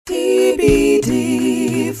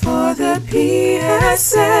BD for the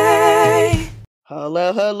PSA.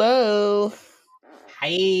 Hello, hello.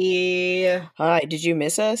 Hi. Hi, did you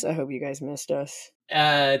miss us? I hope you guys missed us.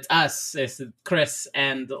 It's us. It's Chris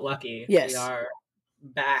and Lucky. Yes. We are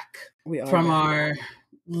back We are from back. our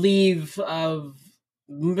leave of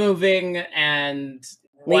moving and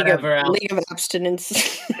whatever else. League of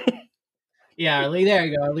abstinence. Yeah, there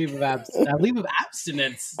you go. Leave of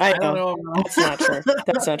abstinence. I don't know. know. That's not true.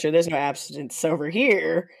 That's not true. There's no abstinence over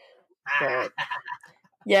here. But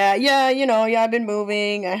yeah, I've been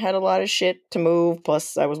moving. I had a lot of shit to move.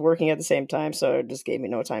 Plus, I was working at the same time, so it just gave me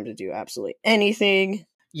no time to do absolutely anything.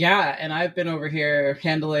 Yeah, and I've been over here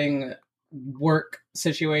handling work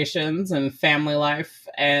situations and family life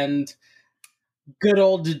and good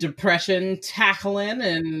old depression tackling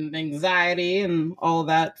and anxiety and all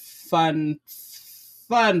that fun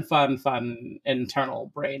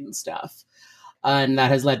internal brain stuff. And that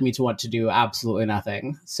has led me to want to do absolutely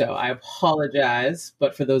nothing. So I apologize.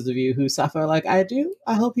 But for those of you who suffer like I do,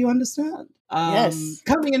 I hope you understand. Yes.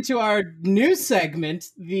 Coming into our new segment,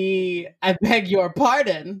 the I beg your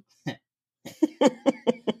pardon.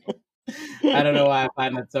 I don't know why I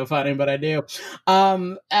find that so funny, but I do.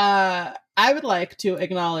 I would like to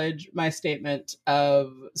acknowledge my statement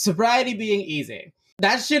of sobriety being easy.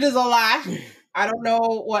 That shit is a lie. I don't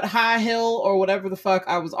know what high hill or whatever the fuck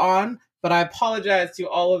I was on, but I apologize to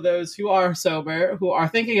all of those who are sober, who are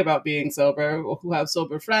thinking about being sober, who have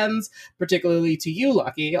sober friends, particularly to you,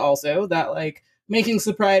 Lucky, also, that like making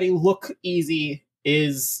sobriety look easy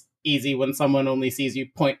is easy when someone only sees you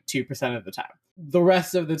 0.2% of the time. The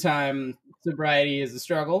rest of the time, sobriety is a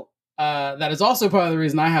struggle. That is also part of the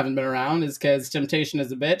reason I haven't been around, is because temptation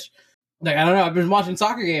is a bitch. Like, I don't know, I've been watching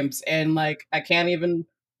soccer games and like I can't even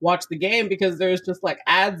watch the game because there's just like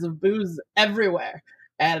ads of booze everywhere.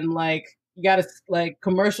 And like you gotta like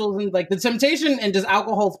commercials and like the temptation and just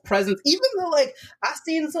alcohol's presence, even though like I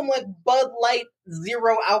seen some like Bud Light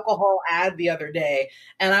zero alcohol ad the other day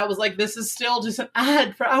and I was like, this is still just an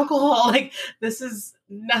ad for alcohol. Like this is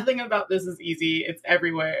nothing about this is easy. It's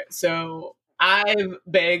everywhere. So I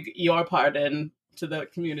beg your pardon to the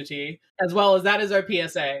community, as well as that is our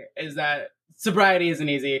PSA, is that sobriety isn't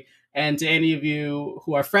easy. And to any of you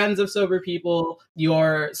who are friends of sober people,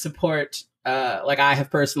 your support, like I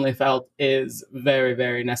have personally felt, is very,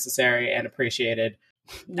 very necessary and appreciated.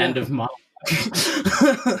 Yeah. End of monologue.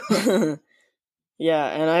 Yeah,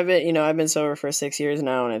 and I've been sober for 6 years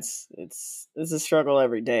now, and it's a struggle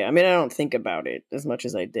every day. I mean, I don't think about it as much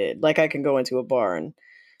as I did. Like I can go into a bar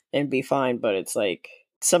and be fine, but it's like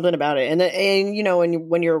something about it. And you know,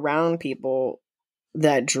 when you're around people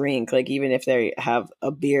that drink, like even if they have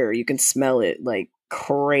a beer, you can smell it like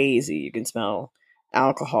crazy. You can smell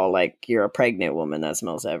alcohol like you're a pregnant woman that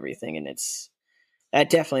smells everything, and that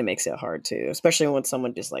definitely makes it hard too, especially when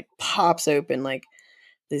someone just like pops open like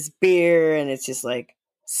this beer and it's just like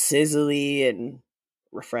sizzly and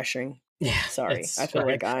refreshing. Yeah, sorry, I feel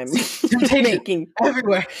like I'm temptation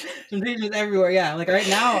everywhere. Temptation everywhere. Yeah, like right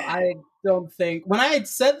now, I don't think when I had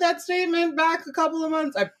said that statement back a couple of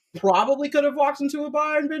months, I probably could have walked into a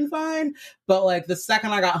bar and been fine. But like the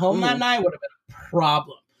second I got home that night would have been a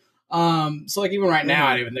problem. So like even right now,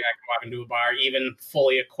 I don't even think I can walk into a bar even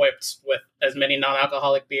fully equipped with as many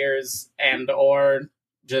non-alcoholic beers and or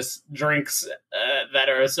just drinks that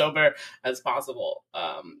are as sober as possible.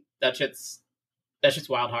 That shit's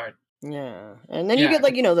wild hard. Yeah. And then you get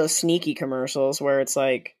like, those sneaky commercials where it's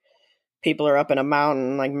like people are up in a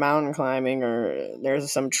mountain, like mountain climbing, or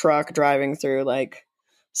there's some truck driving through like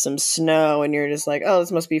some snow and you're just like, oh,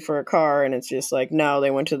 this must be for a car. And it's just like, no, they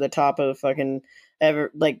went to the top of fucking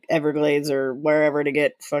Everglades or wherever to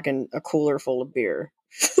get fucking a cooler full of beer.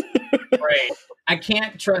 Right. I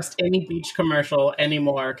can't trust any beach commercial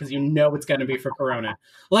anymore because you know it's going to be for Corona.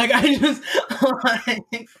 Like I just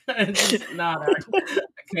not. I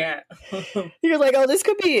can't. You're like, oh, this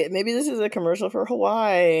could be it. Maybe this is a commercial for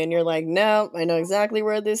Hawaii, and you're like, no, I know exactly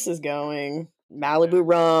where this is going. Malibu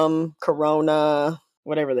rum, Corona,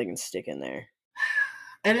 whatever they can stick in there.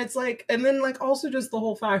 And it's like, and then like also just the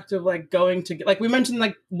whole fact of like going to, like we mentioned,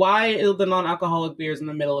 like why the non-alcoholic beers in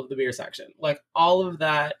the middle of the beer section, like all of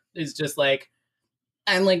that is just like,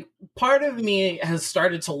 and like part of me has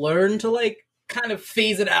started to learn to like kind of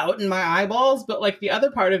phase it out in my eyeballs, but like the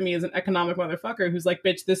other part of me is an economic motherfucker who's like,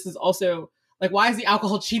 bitch, this is also like, why is the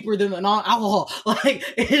alcohol cheaper than the non-alcohol? Like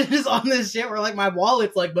it's just on this shit where like my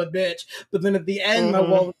wallet's like, but bitch, but then at the end my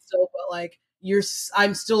wallet's still, but like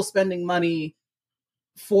I'm still spending money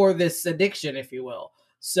for this addiction, if you will.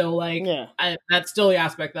 So like, that's still the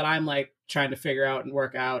aspect that I'm like trying to figure out and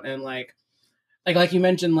work out. And like, like you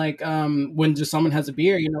mentioned, like when just someone has a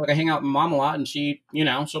beer, like I hang out with mom a lot, and she,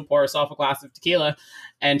 she'll pour herself a glass of tequila,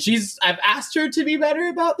 and I've asked her to be better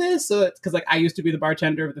about this, so it's because like I used to be the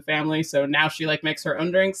bartender of the family, so now she like makes her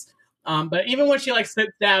own drinks. But even when she like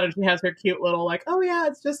sits down and she has her cute little like, oh yeah,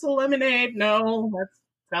 it's just a lemonade. No, that's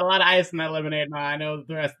got a lot of ice in that lemonade. Ma, I know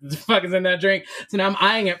the rest of the fuck is in that drink. So now I'm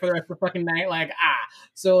eyeing it for the rest of the fucking night. Like,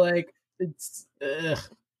 so like it's.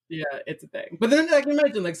 Yeah, it's a thing. But then, like you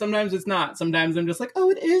mentioned, like sometimes it's not. Sometimes I'm just like, oh,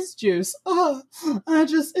 it is juice. Oh,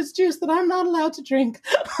 it's juice that I'm not allowed to drink.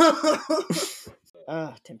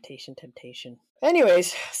 Temptation.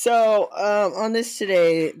 Anyways, so on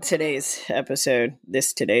today's episode,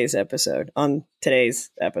 that's today.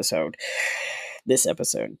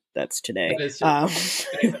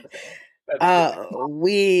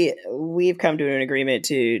 We've come to an agreement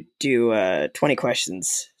to do 20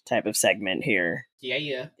 questions type of segment here.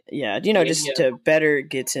 Yeah. To better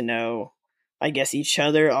get to know, I guess, each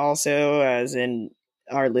other, also as in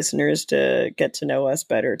our listeners to get to know us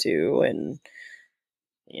better too. And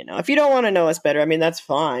if you don't want to know us better, I mean, that's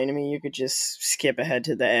fine. I mean, you could just skip ahead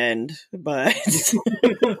to the end, but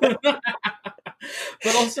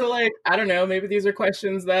but also, like, I don't know, maybe these are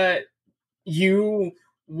questions that you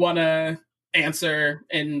want to answer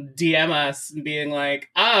and DM us and being like,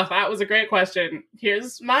 that was a great question.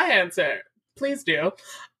 Here's my answer. Please do.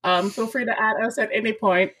 Feel free to add us at any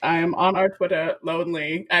point. I'm on our Twitter,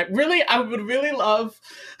 Lonely. I would really love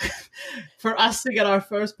for us to get our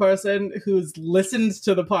first person who's listened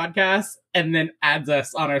to the podcast and then adds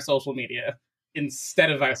us on our social media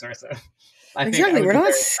instead of vice versa. Exactly. We're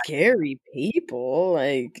not scary people.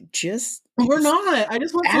 Like, we're not. I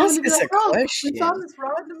just want someone to be like, question. We saw this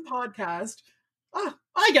random podcast.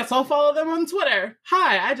 I guess I'll follow them on Twitter.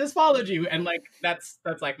 Hi, I just followed you. And like that's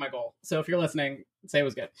like my goal. So if you're listening, say it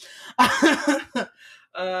was good. Yeah,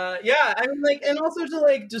 I mean, like, and also to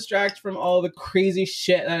like distract from all the crazy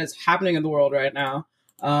shit that is happening in the world right now.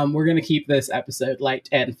 We're gonna keep this episode light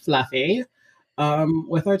and fluffy.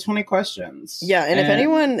 With our 20 questions. Yeah, and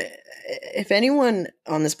if anyone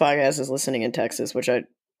on this podcast is listening in Texas, which I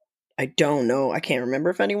don't know, I can't remember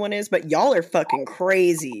if anyone is, but y'all are fucking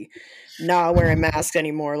crazy not wearing masks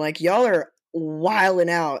anymore. Like, y'all are wilding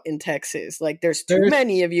out in Texas. Like, there's too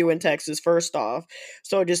many of you in Texas, first off.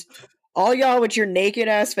 So just all y'all with your naked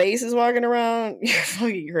ass faces walking around, you're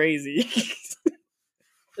fucking crazy.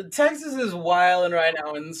 Texas is wilding right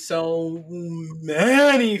now in so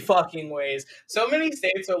many fucking ways. So many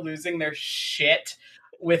states are losing their shit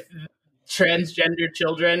with transgender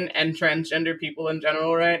children and transgender people in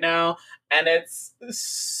general right now, and it's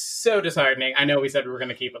so disheartening. I know we said we were going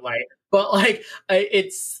to keep it light, but like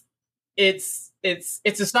it's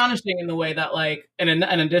astonishing in the way that like an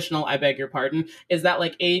additional, I beg your pardon, is that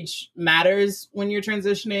like age matters when you're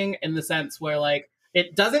transitioning, in the sense where like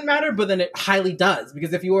it doesn't matter, but then it highly does,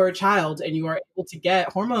 because if you are a child and you are able to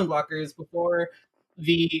get hormone blockers before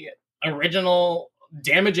the original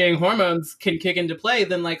damaging hormones can kick into play,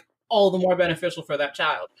 then like all the more beneficial for that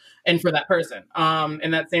child and for that person.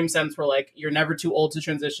 In that same sense, where like you're never too old to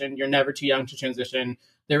transition, you're never too young to transition.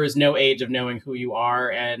 There is no age of knowing who you are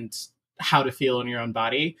and how to feel in your own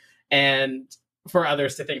body. And for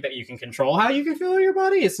others to think that you can control how you can feel in your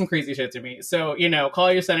body is some crazy shit to me. So,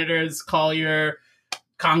 call your senators, call your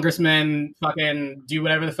congressmen, fucking do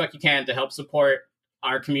whatever the fuck you can to help support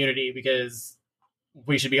our community, because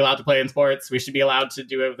we should be allowed to play in sports. We should be allowed to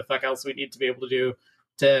do whatever the fuck else we need to be able to do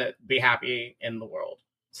to be happy in the world.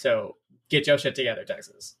 So get your shit together,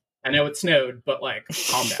 Texas. I know it snowed, but like,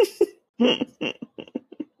 calm down.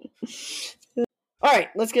 All right,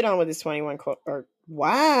 let's get on with this 21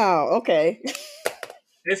 wow, okay.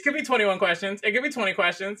 This could be 21 questions. It could be 20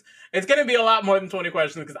 questions. It's going to be a lot more than 20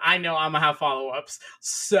 questions, because I know I'm going to have follow-ups.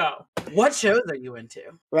 So, what shows are you into?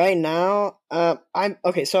 Right now, I'm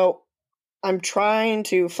trying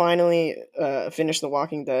to finally finish The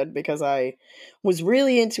Walking Dead, because I was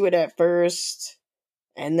really into it at first,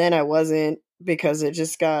 and then I wasn't, because it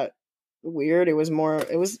just got weird. It was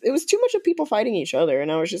too much of people fighting each other,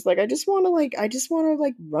 and I was just like, I just want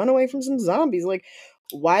to run away from some zombies. Like,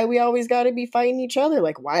 why we always got to be fighting each other?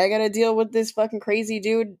 Like, why I got to deal with this fucking crazy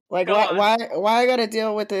dude? Like, why I got to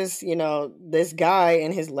deal with this, this guy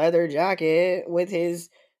in his leather jacket with his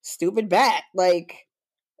stupid bat? Like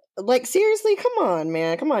seriously, come on,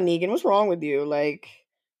 man. Come on, Negan. What's wrong with you? Like,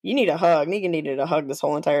 you need a hug. Negan needed a hug this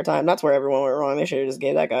whole entire time. That's where everyone went wrong. They should have just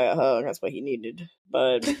gave that guy a hug. That's what he needed.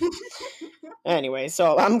 But anyway,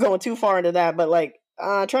 so I'm going too far into that. But like,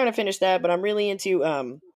 trying to finish that. But I'm really into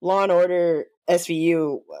Law and Order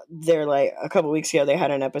SVU. They're like, a couple weeks ago, they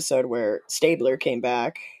had an episode where Stabler came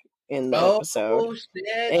back, in the episode. Oh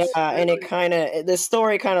shit! And it kind of, the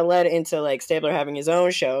story kind of led into like Stabler having his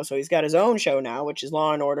own show. So he's got his own show now, which is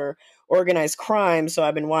Law and Order Organized Crime. So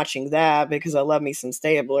I've been watching that because I love me some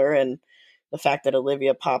Stabler, and the fact that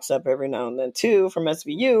Olivia pops up every now and then too from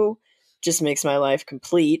SVU just makes my life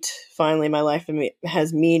complete. Finally, my life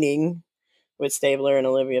has meaning with Stabler and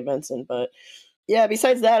Olivia Benson. But yeah,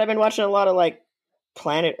 besides that, I've been watching a lot of like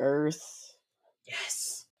Planet Earth.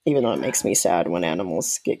 Yes. Even though it makes me sad when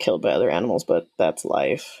animals get killed by other animals, but that's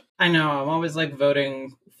life. I know. I'm always like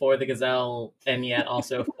voting for the gazelle and yet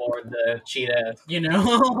also for the cheetah, you know?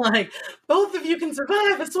 Like, both of you can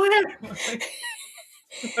survive, I swear.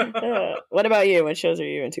 What about you? What shows are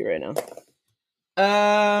you into right now?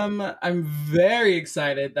 I'm very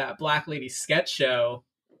excited that Black Lady Sketch Show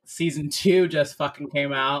season 2 just fucking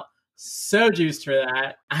came out. So juiced for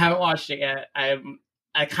that. I haven't watched it yet. I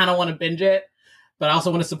kind of want to binge it, but I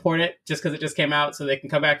also want to support it just because it just came out so they can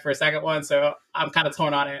come back for a second one. So I'm kind of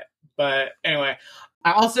torn on it. But anyway,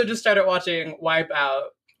 I also just started watching Wipeout,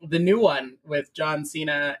 the new one with John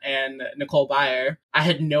Cena and Nicole Byer. I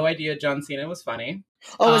had no idea John Cena was funny.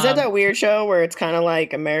 Oh, is that weird show where it's kind of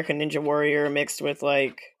like American Ninja Warrior mixed with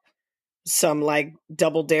like some like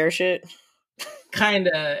Double Dare shit?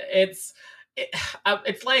 Kinda. It's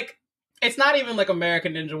like, it's not even like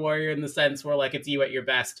American Ninja Warrior in the sense where like it's you at your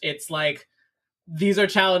best. It's like these are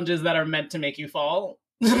challenges that are meant to make you fall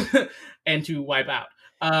and to wipe out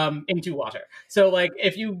into water. So like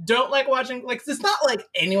if you don't like watching, like it's not like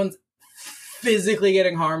anyone's physically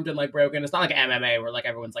getting harmed and like broken. It's not like MMA where like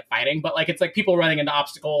everyone's like fighting, but like it's like people running into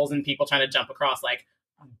obstacles and people trying to jump across like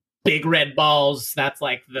big red balls. That's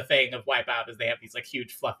like the thing of Wipeout, is they have these like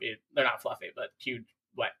huge fluffy, they're not fluffy, but huge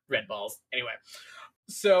wet red balls. Anyway.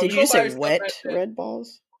 So did you say wet red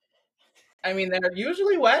balls? I mean, they're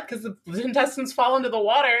usually wet because the intestines fall into the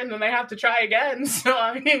water and then they have to try again. So,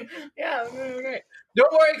 I mean, yeah, great.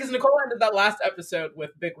 Don't worry, because Nicole ended that last episode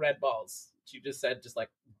with big red balls. She just said, just like,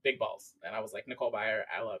 big balls. And I was like, Nicole Byer,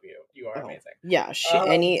 I love you. You are amazing. Yeah,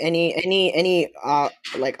 any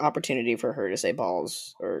like opportunity for her to say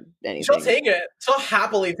balls or anything. She'll take it. She'll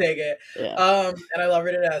happily take it. Yeah. And I love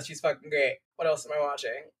her to death. She's fucking great. What else am I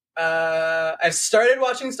watching? I've started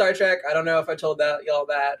watching Star Trek. I don't know if I told y'all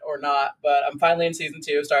that or not, but I'm finally in season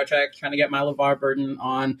 2 of Star Trek, trying to get my LeVar Burton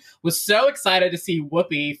on. Was so excited to see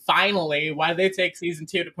Whoopi finally. Why did they take season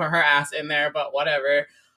 2 to put her ass in there? But whatever.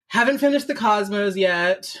 Haven't finished the Cosmos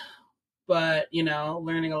yet, but you know,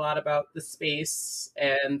 learning a lot about the space.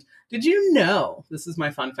 And did you know, this is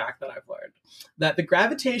my fun fact that I've learned, that the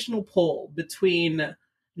gravitational pull between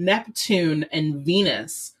Neptune and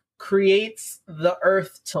Venus creates the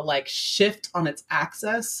Earth to like shift on its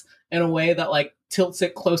axis in a way that like tilts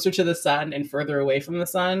it closer to the sun and further away from the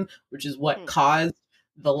sun, which is what caused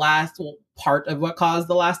the last part of what caused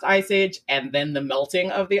the last ice age, and then the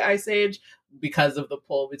melting of the ice age because of the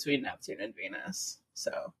pull between Neptune and Venus.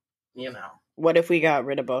 So, you know. What if we got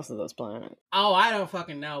rid of both of those planets? Oh, I don't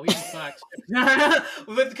fucking know. We can fuck.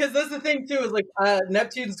 But because that's the thing too, is like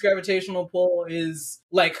Neptune's gravitational pull is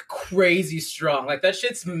like crazy strong. Like that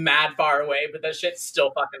shit's mad far away, but that shit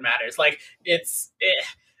still fucking matters. Like it's,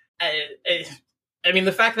 I mean,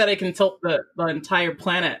 the fact that it can tilt the entire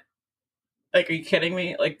planet. Like, are you kidding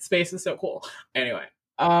me? Like, space is so cool. Anyway,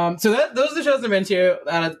 so those are the shows I'm into.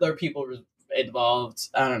 There are people involved.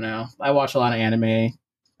 I don't know. I watch a lot of anime.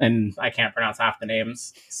 And I can't pronounce half the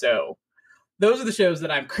names. So those are the shows that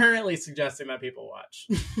I'm currently suggesting that people watch.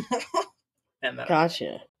 And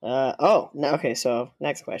gotcha. Okay, so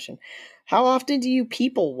next question. How often do you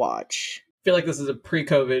people watch? I feel like this is a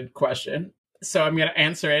pre-COVID question, so I'm going to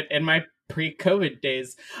answer it in my pre-COVID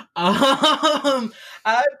days.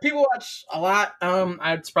 People watch a lot.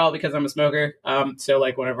 It's probably because I'm a smoker. So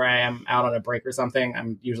like whenever I am out on a break or something,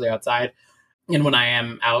 I'm usually outside. And when I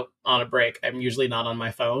am out on a break, I'm usually not on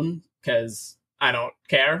my phone because I don't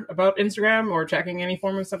care about Instagram or checking any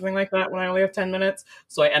form of something like that when I only have 10 minutes.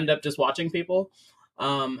 So I end up just watching people.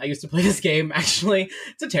 I used to play this game, actually.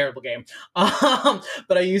 It's a terrible game.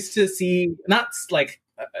 But I used to see, not like,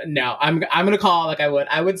 no, I'm going to call it like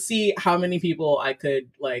I would see how many people I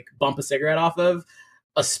could like bump a cigarette off of.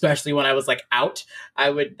 Especially when I was like out, I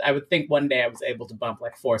would think one day I was able to bump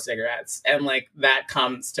like 4 cigarettes, and like that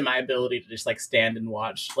comes to my ability to just like stand and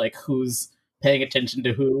watch like who's paying attention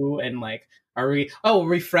to who, and like are we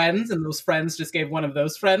friends, and those friends just gave one of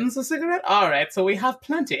those friends a cigarette. All right, so we have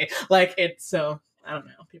plenty. Like it's so I don't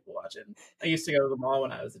know, people watching. I used to go to the mall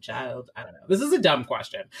when I was a child. I don't know. This is a dumb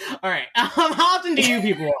question. All right, how often do you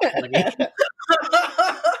people watch?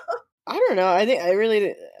 I don't know. I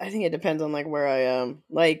think it depends on like where I am.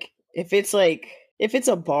 Like if it's a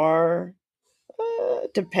bar,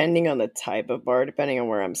 depending on the type of bar, depending on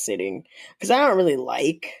where I'm sitting, because I don't really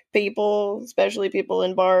like people, especially people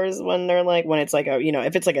in bars when they're like when it's like a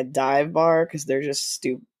if it's like a dive bar because they're just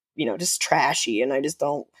stupid, just trashy, and I just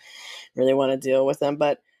don't really want to deal with them.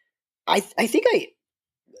 But I think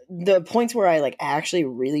the points where I like actually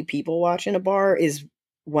really people watch in a bar is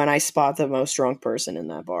when I spot the most drunk person in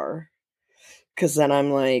that bar. Because then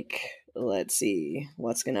I'm like, let's see,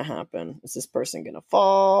 what's going to happen? Is this person going to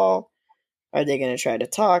fall? Are they going to try to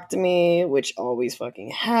talk to me? Which always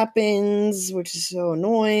fucking happens, which is so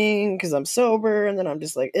annoying because I'm sober. And then I'm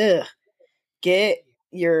just like, ugh, get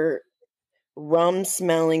your rum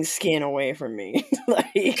smelling skin away from me.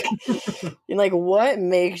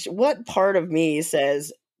 What part of me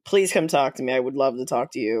says, please come talk to me. I would love to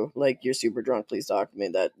talk to you. Like, you're super drunk. Please talk to me.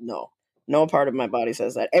 No part of my body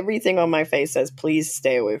says that. Everything on my face says, please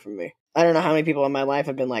stay away from me. I don't know how many people in my life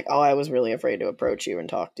have been like, oh, I was really afraid to approach you and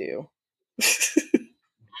talk to you.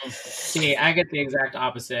 See, I get the exact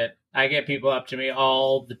opposite. I get people up to me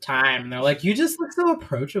all the time, and they're like, "You just look so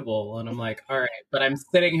approachable," and I'm like, "All right," but I'm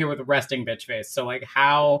sitting here with a resting bitch face. So, like,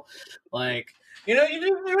 how, like, maybe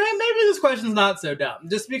this question's not so dumb,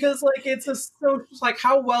 just because, like, it's like,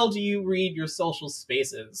 how well do you read your social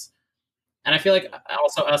spaces? And I feel like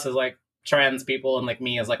also us as like trans people and like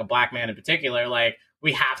me as like a black man in particular, like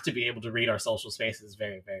we have to be able to read our social spaces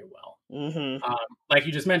very, very well. Mm-hmm. Like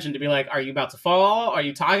you just mentioned, to be like, are you about to fall? Are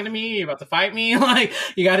you talking to me? Are you about to fight me? Like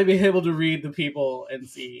you got to be able to read the people and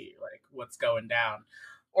see like what's going down.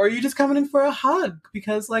 Or are you just coming in for a hug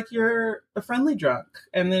because like you're a friendly drunk,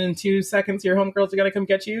 and then in 2 seconds your homegirls are gonna come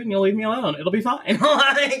get you and you'll leave me alone. It'll be fine.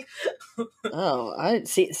 Like, oh, I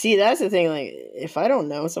see. That's the thing. Like, if I don't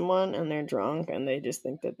know someone and they're drunk and they just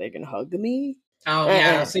think that they can hug me. oh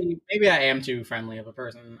yeah, see, maybe I am too friendly of a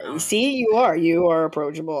person. See, you are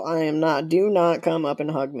approachable. I am not. Do not come up and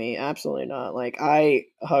hug me. Absolutely not. Like, I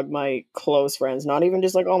hug my close friends, not even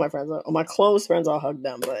just like all my friends. All my close friends, I'll hug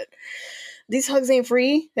them. But these hugs ain't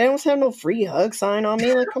free. They don't have no free hug sign on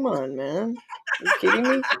me. Like, come on, man. Are you kidding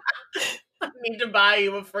me? I need to buy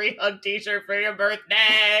you a free hug t-shirt for your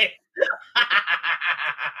birthday.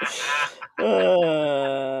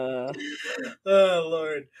 Oh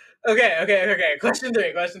Lord. Okay. Question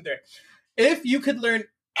three. If you could learn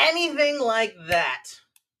anything like that,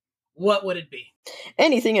 what would it be?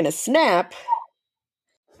 Anything in a snap.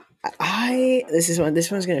 This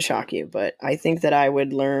one's gonna shock you, but I think that I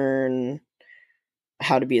would learn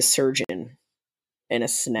how to be a surgeon in a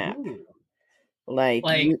snap. Ooh. Like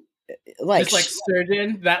just like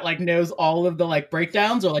surgeon that like knows all of the like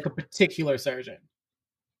breakdowns, or like a particular surgeon?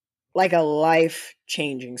 Like a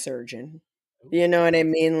life-changing surgeon. You know what I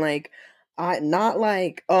mean? Like, not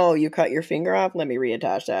like, oh, you cut your finger off, let me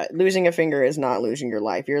reattach that. Losing a finger is not losing your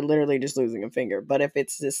life. You're literally just losing a finger. But if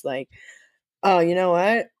it's just like, oh, you know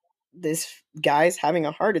what? This guy's having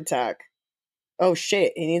a heart attack. Oh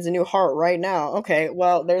shit, he needs a new heart right now. Okay,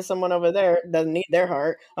 well, there's someone over there that doesn't need their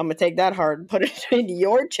heart. I'm gonna take that heart and put it into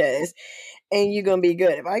your chest, and you're gonna be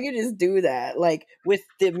good. If I could just do that, like with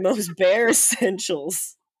the most bare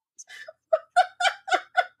essentials.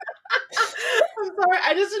 I'm sorry,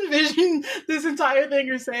 I just envisioned this entire thing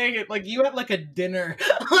you're saying it like you at like a dinner.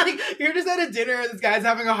 Like you're just at a dinner and this guy's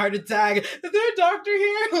having a heart attack. Is there a doctor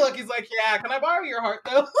here? Like he's like, yeah, can I borrow your heart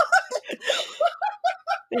though?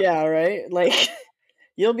 Yeah, right? Like,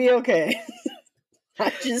 you'll be okay.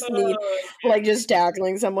 I just need, like, just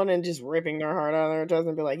tackling someone and just ripping their heart out of their chest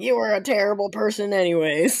and be like, you were a terrible person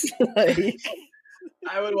anyways. Like,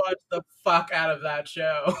 I would watch the fuck out of that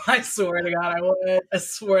show. I swear to God I would. I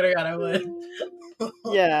swear to God I would.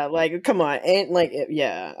 Yeah, like, come on. And, like,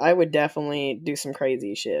 yeah, I would definitely do some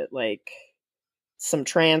crazy shit. Like, some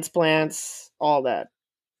transplants, all that.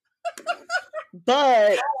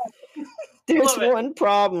 But there's one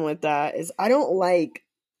problem with that is I don't like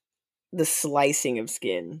the slicing of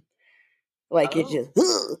skin. Like it just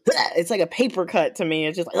it's like a paper cut to me.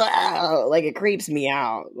 It's just like it creeps me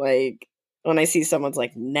out. Like when I see someone's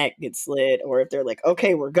like neck get slit, or if they're like,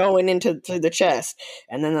 okay, we're going into the chest,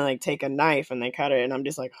 and then they like take a knife and they cut it, and I'm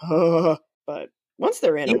just like, oh. But once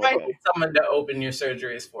they're in, you I'm might okay. need someone to open your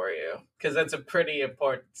surgeries for you, because that's a pretty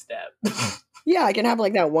important step. Yeah, I can have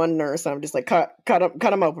like that one nurse. I'm just like cut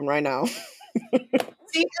them open right now.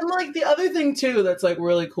 See, and like the other thing too that's like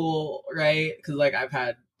really cool, right? Because like I've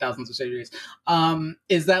had thousands of surgeries,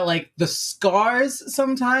 is that like the scars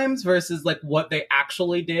sometimes versus like what they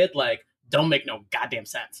actually did, like don't make no goddamn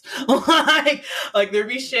sense. like there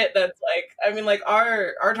be shit that's like, I mean, like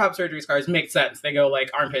our top surgery scars make sense. They go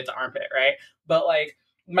like armpit to armpit, right? But like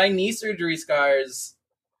my knee surgery scars,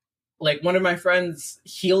 like one of my friends'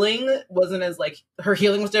 healing wasn't as like her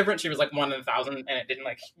healing was different. She was like 1 in 1,000, and it didn't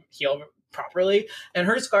like heal properly. And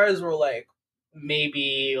her scars were like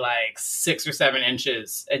maybe like 6 or 7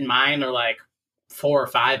 inches, and mine are like 4 or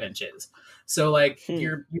 5 inches. So like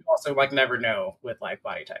you also like never know with like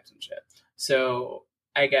body types and shit. So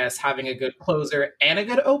I guess having a good closer and a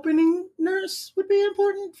good opening nurse would be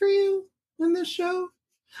important for you in this show.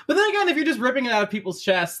 But then again, if you're just ripping it out of people's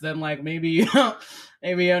chests, then like maybe you don't,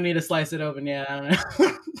 maybe you don't need to slice it open. Yeah, I don't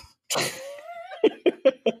know.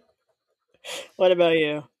 What about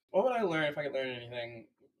you? What would I learn if I could learn anything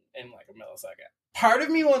in like a millisecond? Part of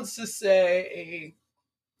me wants to say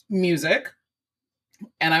music,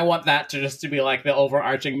 and I want that to just to be like the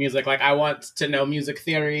overarching music. Like I want to know music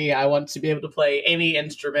theory. I want to be able to play any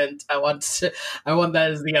instrument. I want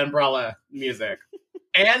that as the umbrella music.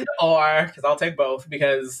 And or, because I'll take both,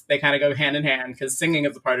 because they kind of go hand in hand, because singing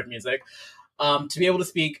is a part of music, to be able to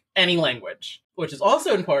speak any language, which is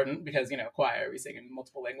also important because, you know, choir, we sing in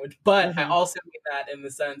multiple language. But I also mean that in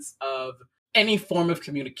the sense of any form of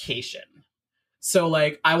communication. So,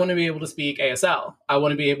 like, I want to be able to speak ASL. I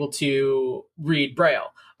want to be able to read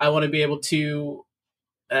Braille. I want to be able to,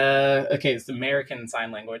 okay, it's American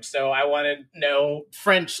Sign Language. So I want to know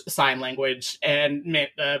French Sign Language and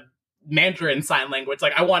Mandarin Sign Language.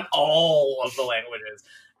 Like, I want all of the languages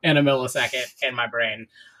in a millisecond in my brain.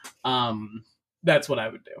 That's what I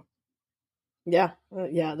would do. Yeah,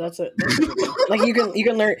 that's it. Like you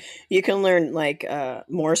can learn like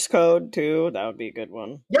Morse code too. That would be a good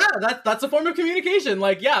one. Yeah, that's a form of communication.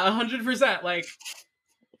 Like, yeah, 100%. Like,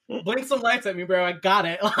 blink some lights at me, bro. I got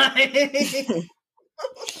it. All right.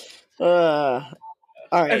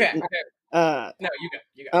 Okay. No,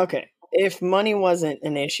 you go. Okay. If money wasn't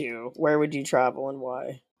an issue, where would you travel and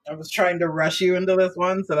why? I was trying to rush you into this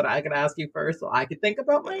one so that I could ask you first so I could think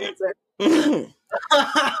about my answer.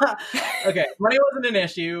 Okay, money wasn't an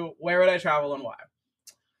issue. Where would I travel and why?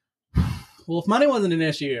 Well, if money wasn't an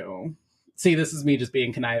issue, see, this is me just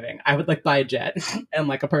being conniving. I would like buy a jet and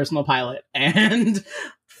like a personal pilot and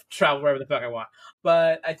travel wherever the fuck I want.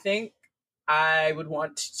 But I think I would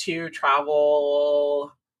want to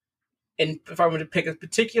travel. And if I were to pick a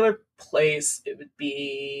particular place, it would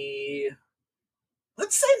be,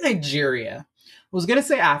 let's say Nigeria. I was going to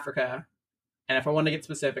say Africa. And if I want to get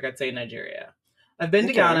specific, I'd say Nigeria. I've been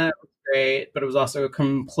to Ghana. It was great, but it was also a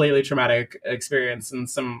completely traumatic experience and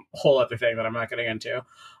some whole other thing that I'm not getting into.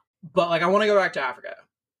 But like, I want to go back to Africa.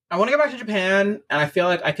 I want to go back to Japan. And I feel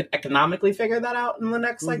like I could economically figure that out in the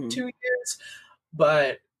next like 2 years.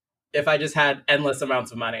 But if I just had endless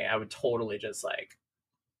amounts of money, I would totally just like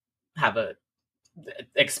have a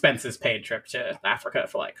expenses paid trip to Africa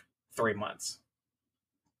for like 3 months.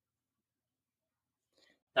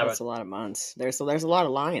 That's a lot of months. There's a lot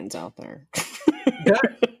of lions out there.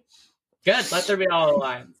 Good. Let there be all the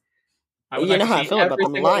lions. You know how I feel about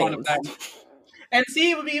them lions. And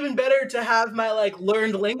see, it would be even better to have my like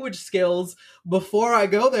learned language skills before I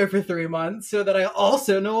go there for 3 months, so that I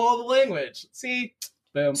also know all the language. See,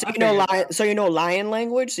 boom. So you know lion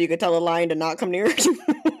language, so you could tell a lion to not come near you.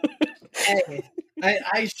 Hey,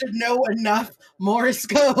 I should know enough Morse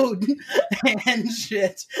code and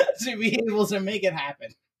shit to be able to make it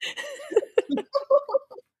happen.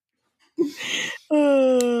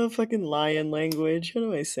 Oh, fucking lion language. What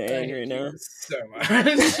am I saying right now? So much.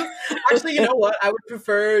 Actually, you know what? I would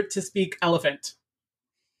prefer to speak elephant.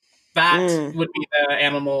 That would be the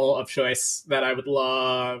animal of choice that I would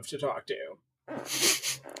love to talk to.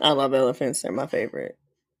 I love elephants. They're my favorite.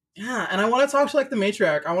 Yeah, and I want to talk to like the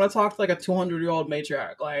matriarch. I want to talk to like a 200-year-old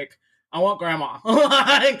matriarch. Like, I want grandma.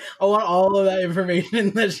 Like, I want all of that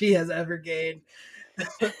information that she has ever gained.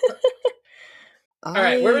 All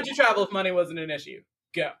right, where would you travel if money wasn't an issue?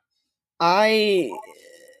 Go. I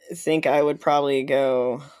think I would probably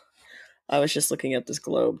go. I was just looking at this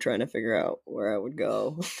globe trying to figure out where I would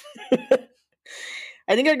go.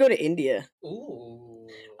 I think I'd go to India. Ooh.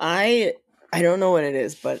 I don't know what it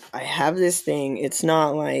is, but I have this thing. It's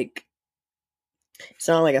not like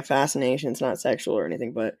a fascination. It's not sexual or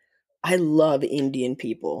anything, but I love Indian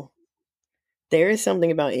people. There is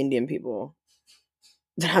something about Indian people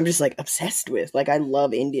that I'm just like obsessed with. Like, I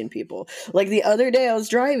love Indian people. Like, the other day I was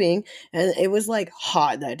driving and it was like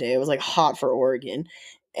hot that day. It was like hot for Oregon.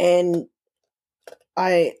 And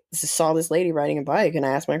I saw this lady riding a bike and I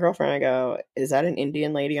asked my girlfriend, I go, is that an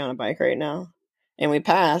Indian lady on a bike right now? And we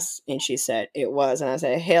passed, and she said it was. And I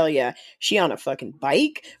said, hell yeah. She on a fucking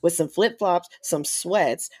bike with some flip-flops, some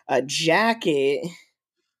sweats, a jacket.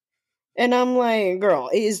 And I'm like,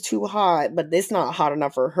 girl, it is too hot, but it's not hot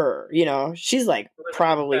enough for her. You know, she's like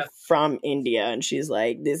probably from India, and she's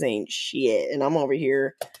like, this ain't shit. And I'm over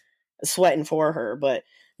here sweating for her. But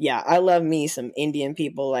yeah, I love me some Indian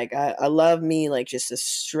people. Like I love me like just a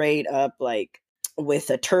straight up like with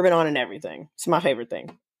a turban on and everything. It's my favorite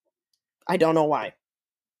thing. I don't know why.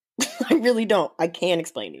 I really don't. I can't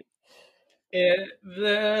explain it.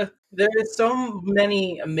 There is so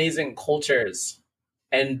many amazing cultures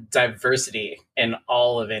and diversity in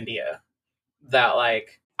all of India that,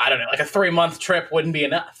 like, I don't know, like a 3-month trip wouldn't be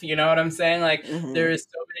enough. You know what I'm saying? Like, there is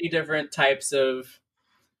so many different types of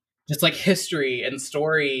just like history and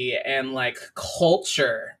story and like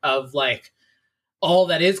culture of like all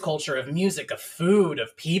that is culture of music, of food,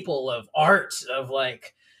 of people, of art, of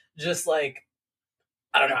like just like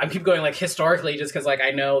I don't know. I keep going like historically just because like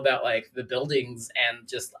I know that like the buildings and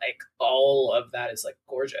just like all of that is like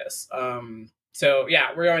gorgeous. So yeah,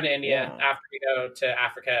 we're going to India after we go to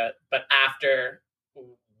Africa, but after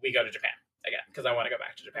we go to Japan again because I want to go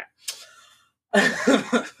back to Japan.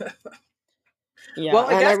 Yeah, well,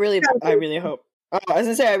 and I really hope. Oh, I was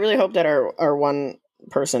gonna say I really hope that our one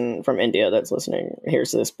person from India that's listening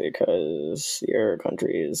hears this because your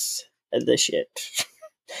country is the shit.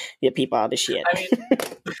 Your people are the shit. I mean,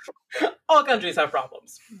 all countries have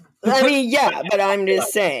problems. I mean, yeah, but I'm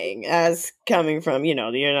just saying, as coming from, you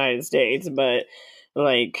know, the United States, but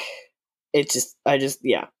like, it's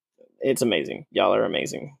yeah, it's amazing. Y'all are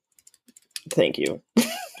amazing. Thank you.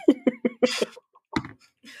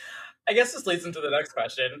 I guess this leads into the next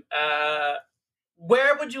question.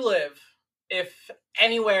 Where would you live if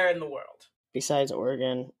anywhere in the world? Besides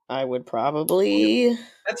Oregon, I would probably...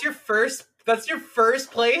 That's your first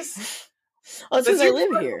place? Oh, it's because I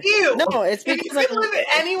live here. No, it's because if you could live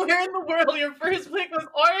anywhere in the world, your first place was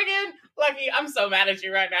Oregon? Lucky, I'm so mad at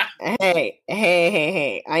you right now.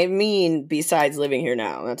 Hey. I mean, besides living here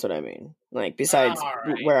now. That's what I mean. Like, besides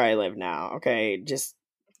where I live now. Okay, just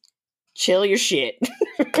chill your shit.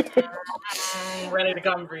 I'm ready to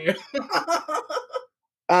come for you.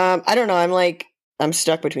 I don't know. I'm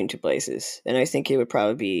stuck between two places, and I think it would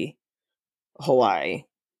probably be Hawaii.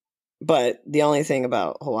 But the only thing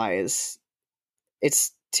about Hawaii is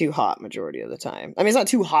it's too hot majority of the time. I mean, it's not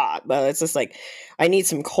too hot, but it's just like I need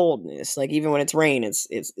some coldness. Like even when it's raining,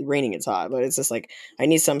 it's hot, but it's just like I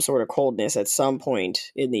need some sort of coldness at some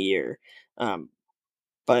point in the year.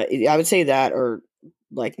 But I would say that, or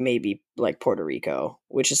like maybe like Puerto Rico,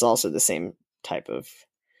 which is also the same type of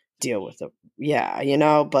deal with it. Yeah, you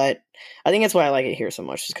know. But I think that's why I like it here so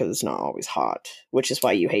much, is because it's not always hot, which is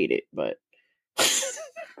why you hate it. But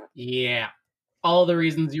yeah. All the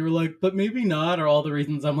reasons you were like, but maybe not, or all the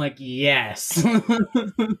reasons I'm like, yes.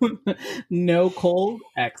 No cold?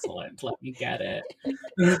 Excellent. Let me get it.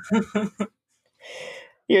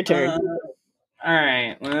 Your turn. All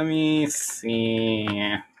right. Let me see.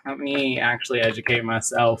 Let me actually educate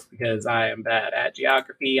myself because I am bad at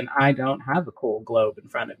geography and I don't have a cool globe in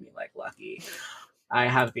front of me like Lucky. I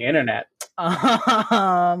have the internet.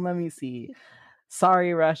 Let me see.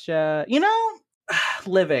 Sorry, Russia. You know,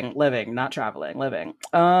 living, not traveling, living.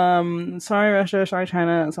 Sorry, Russia. Sorry,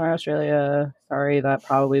 China. Sorry, Australia. Sorry, that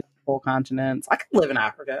probably the whole continent. I could live in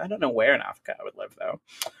Africa. I don't know where in Africa I would live though.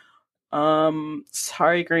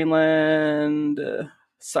 Sorry, Greenland.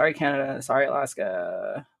 Sorry, Canada. Sorry,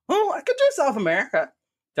 Alaska. Oh, I could do South America.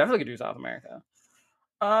 Definitely could do South America.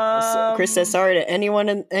 Chris says sorry to anyone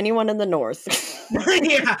in the north.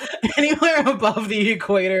 Yeah, anywhere above the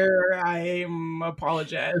equator, I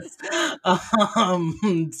apologize.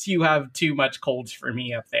 You have too much colds for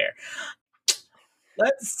me up there.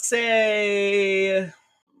 Let's say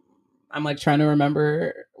I'm like trying to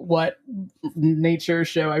remember what nature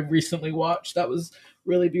show I recently watched that was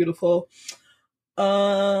really beautiful.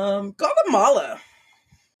 Guatemala.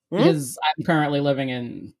 Because I'm currently living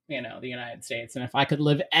in, the United States, and if I could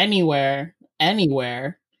live anywhere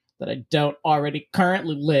that I don't already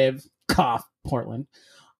currently live, cough, Portland,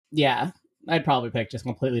 yeah, I'd probably pick just a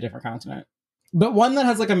completely different continent. But one that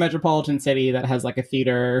has like a metropolitan city that has like a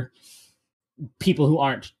theater, people who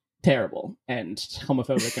aren't terrible and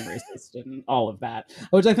homophobic and racist and all of that,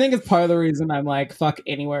 which I think is part of the reason I'm like, fuck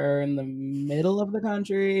anywhere in the middle of the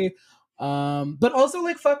country. But also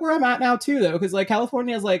like fuck where I'm at now too though, because like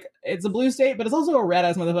California is like it's a blue state, but it's also a red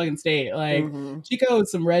ass motherfucking state. Like Chico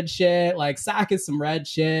is some red shit, like Sac is some red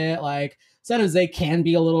shit, like San Jose can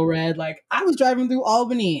be a little red. Like I was driving through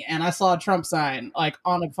Albany and I saw a Trump sign like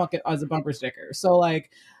on a fucking as a bumper sticker. So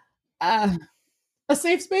like a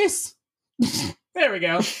safe space. There we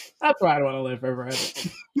go. That's where I want to live forever.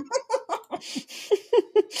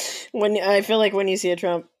 When I feel like when you see a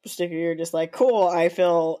Trump sticker, you're just like, cool. I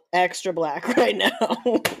feel extra black right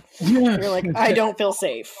now. You're like, I don't feel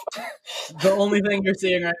safe. The only thing you're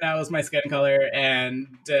seeing right now is my skin color, and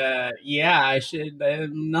yeah, I should.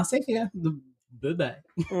 I'm not safe here. Bye-bye.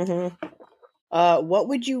 Mm-hmm. What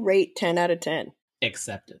would you rate 10 out of 10?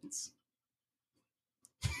 Acceptance.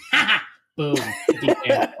 Boom. Deep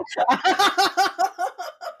answer.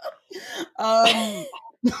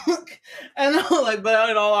 And like, but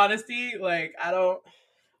in all honesty, like, I don't.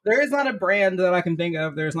 There is not a brand that I can think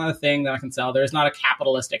of. There's not a thing that I can sell. There's not a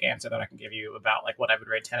capitalistic answer that I can give you about like what I would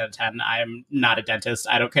rate 10 out of 10. I am not a dentist.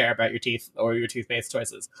 I don't care about your teeth or your toothpaste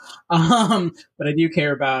choices. What I do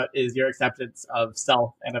care about is your acceptance of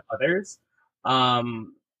self and of others.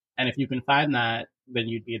 And if you can find that, then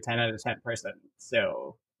you'd be a 10 out of 10 person.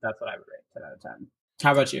 So that's what I would rate 10 out of 10.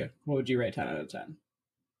 How about you? What would you rate 10 out of 10?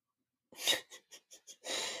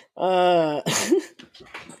 Hard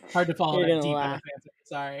to follow that deep answer.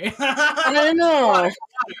 Sorry. I don't know. Water.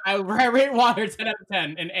 I rate water 10 out of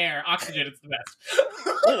 10, and air, oxygen, it's the best.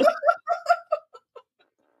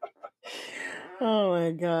 Oh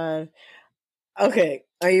my god. Okay,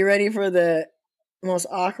 are you ready for the most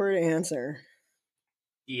awkward answer?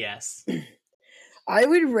 Yes. I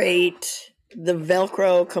would rate the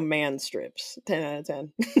Velcro command strips 10 out of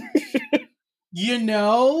 10. You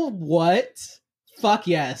know what? Fuck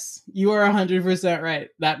yes. You are 100% right.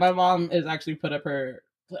 That my mom has actually put up her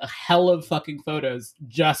hell of fucking photos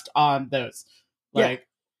just on those. Like,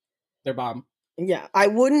 they're bomb. Yeah, I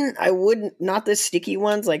wouldn't, not the sticky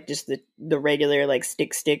ones, like just the regular, like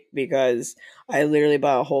stick, because I literally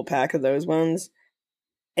bought a whole pack of those ones,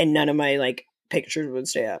 and none of my, like, pictures would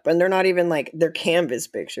stay up. And they're not even, like, they're canvas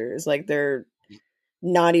pictures. Like, they're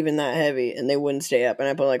not even that heavy, and they wouldn't stay up. And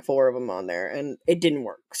I put, like, 4 of them on there, and it didn't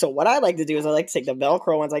work. So what I like to do is I like to take the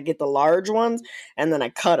Velcro ones, I get the large ones, and then I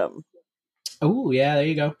cut them. Oh, yeah, there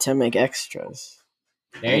you go. To make extras.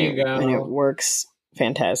 There you go. And it works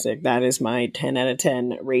fantastic. That is my 10 out of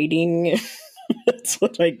 10 rating. That's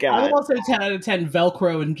what I got. I would also 10 out of 10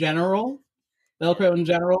 Velcro in general. Velcro in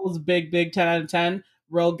general is a big 10 out of 10.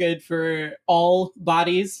 Real good for all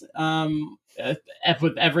bodies,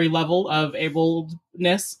 with every level of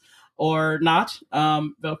ableness or not.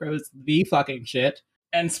 Velcro is the fucking shit.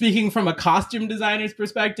 And speaking from a costume designer's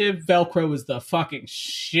perspective, Velcro is the fucking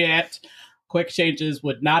shit. Quick changes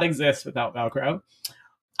would not exist without Velcro.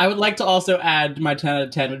 I would like to also add my 10 out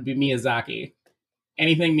of 10 would be Miyazaki.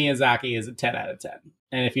 Anything Miyazaki is a 10 out of 10.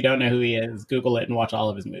 And if you don't know who he is, Google it and watch all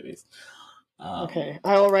of his movies. Okay,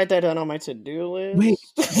 I will write that down on my to-do list. Wait,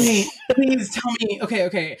 please tell me.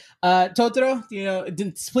 Okay. Totoro,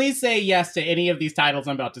 please say yes to any of these titles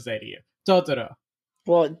I'm about to say to you. Totoro.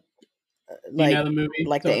 Well, like, you know the movie?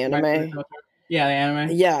 Like the anime? Yeah, the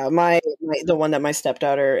anime. Yeah, the one that my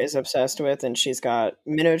stepdaughter is obsessed with, and she's got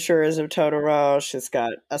miniatures of Totoro. She's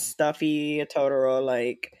got a stuffy Totoro,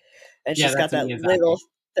 like, and she's got that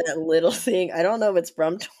little thing. I don't know if it's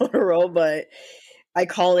from Totoro, but I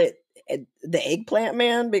call it the eggplant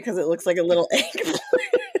man because it looks like a little eggplant.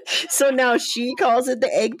 So now she calls it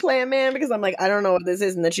the eggplant man because I'm like, I don't know what this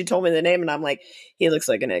is, and then she told me the name, and I'm like, he looks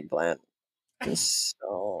like an eggplant. And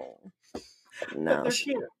so now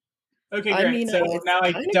cute. Okay, great. I mean, so now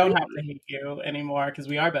I don't have to hate you anymore because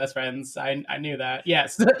we are best friends. I knew that.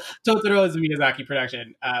 Yes, Totoro is a Miyazaki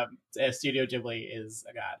production. Studio Ghibli is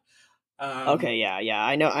a god. Okay, yeah.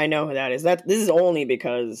 I know who that is. This is only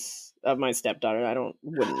because of my stepdaughter.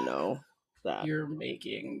 Wouldn't know that. You're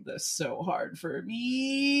making this so hard for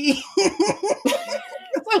me.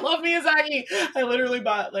 I love Miyazaki. I literally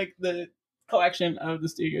bought like the collection of the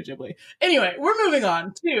Studio Ghibli. Anyway, we're moving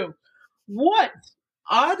on to what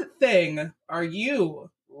odd thing are you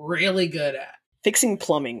really good at? Fixing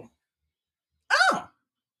plumbing. Oh,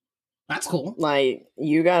 that's cool. Like,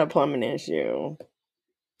 you got a plumbing issue,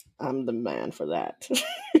 I'm the man for that.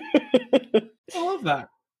 I love that.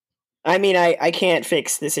 I mean, I can't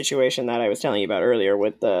fix the situation that I was telling you about earlier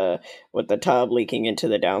with the tub leaking into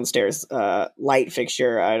the downstairs light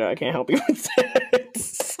fixture. I can't help you with that.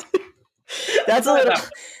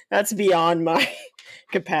 That's beyond my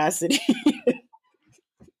capacity.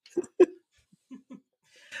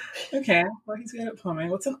 Okay, well, he's good at plumbing.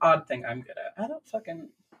 What's an odd thing I'm good at? I don't fucking...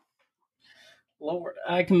 Lord,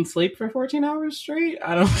 I can sleep for 14 hours straight?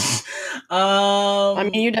 I don't... I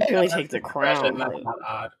mean, you definitely take the crown. That's not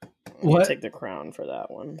odd. What? Take the crown for that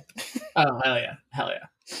one. Oh, hell yeah.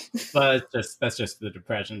 But that's just the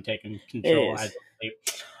depression taking control.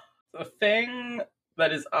 The thing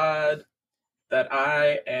that is odd that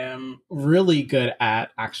I am really good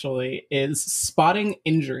at, actually, is spotting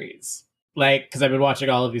injuries. like, because I've been watching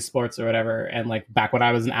all of these sports or whatever, and like back when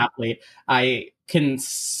I was an athlete, I can.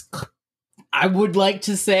 I would like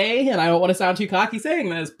to say, and I don't want to sound too cocky saying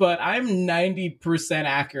this, but I'm 90%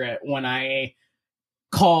 accurate when I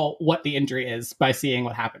call what the injury is by seeing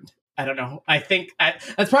what happened. I don't know. I think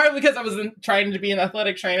that's probably because I was trying to be an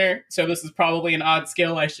athletic trainer. So this is probably an odd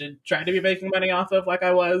skill I should try to be making money off of, like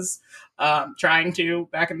I was trying to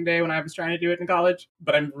back in the day when I was trying to do it in college.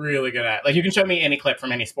 But I'm really good at it. Like, you can show me any clip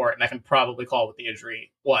from any sport, and I can probably call what the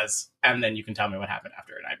injury was, and then you can tell me what happened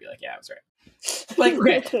after, and I'd be like, yeah, I was right. Like,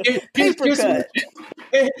 okay, here's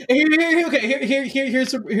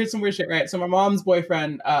some here's some weird shit, right? So my mom's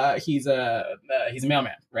boyfriend, he's a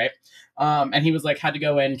mailman, right? And he was like had to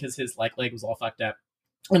go in because his like leg was all fucked up,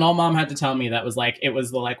 and all mom had to tell me that was like it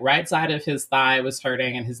was the like right side of his thigh was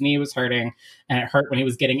hurting and his knee was hurting, and it hurt when he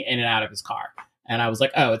was getting in and out of his car. And I was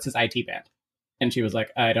like, oh, it's his IT band. And she was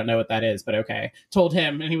like, I don't know what that is, but okay. Told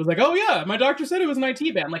him, and he was like, oh yeah, my doctor said it was an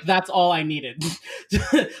IT band. Like, that's all I needed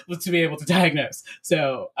was to be able to diagnose.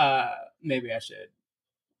 So maybe I should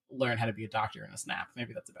learn how to be a doctor in a snap.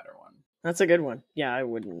 Maybe that's a better one. That's a good one. Yeah, I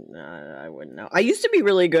wouldn't know. I used to be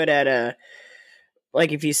really good at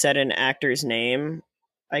like if you said an actor's name,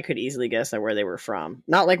 I could easily guess where they were from.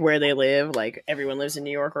 Not like where they live, like everyone lives in New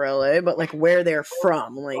York or LA, but like where they're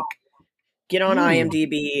from. Like, get on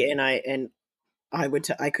IMDb and I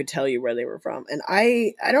could tell you where they were from. And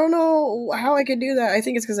I don't know how I could do that. I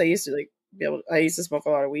think it's because I used to I used to smoke a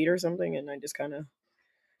lot of weed or something, and I just kind of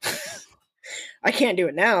I can't do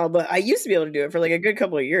it now, but I used to be able to do it for like a good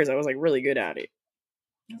couple of years. I was like really good at it.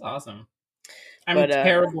 That's awesome. I'm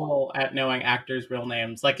terrible at knowing actors' real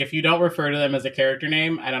names. Like, if you don't refer to them as a character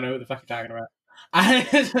name, I don't know who the fuck you're talking about.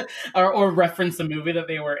 or reference the movie that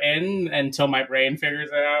they were in until my brain figures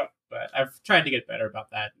it out. But I've tried to get better about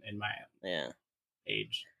that in my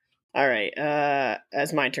age. All right.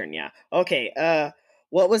 That's my turn. Yeah. Okay.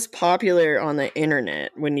 What was popular on the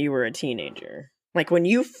internet when you were a teenager? Like, when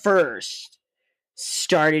you first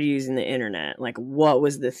started using the internet, like, what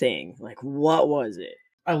was the thing? Like, what was it?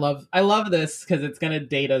 I love this because it's gonna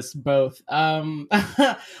date us both. When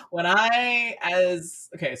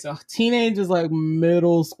so teenage is like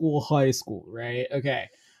middle school, high school, right? Okay.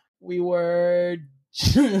 We were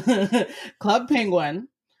Club Penguin.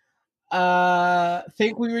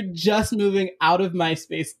 Think we were just moving out of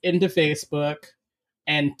MySpace into Facebook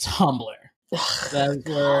and Tumblr.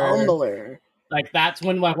 Tumblr. Like, that's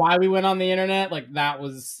when, like, why we went on the internet. Like, that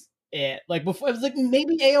was it. Like, before it was like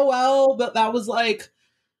maybe AOL, but that was like,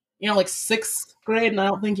 you know, like 6th grade, and I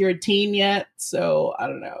don't think you're a teen yet, so I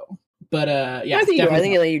don't know. But yeah, I think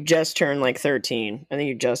you just turned like 13. I think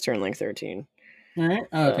you just turned like 13. All right.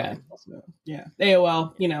 Okay. So, yeah,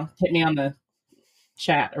 AOL. You know, hit me on the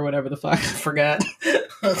chat or whatever the fuck. I forgot.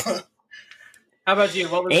 How about you?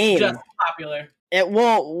 What was just popular?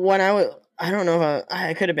 When I don't know if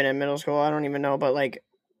I could have been in middle school. I don't even know, but like,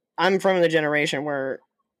 I'm from the generation where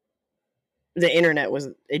the internet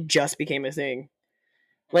just became a thing.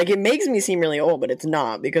 Like, it makes me seem really old, but it's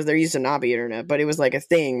not, because there used to not be internet, but it was like a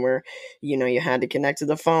thing where, you know, you had to connect to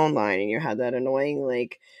the phone line, and you had that annoying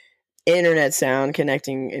like internet sound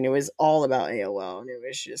connecting, and it was all about AOL, and it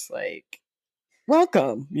was just like,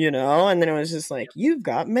 welcome, you know, and then it was just like, you've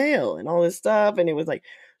got mail and all this stuff, and it was like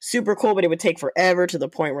super cool, but it would take forever, to the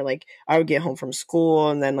point where like I would get home from school,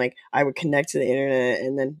 and then like I would connect to the internet,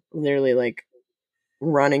 and then literally like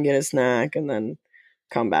run and get a snack, and then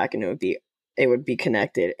come back, and it would be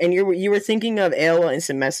connected. And you were thinking of AOL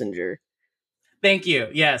Instant Messenger. Thank you.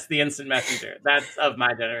 Yes, the Instant Messenger. That's of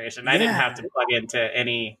my generation. I didn't have to plug into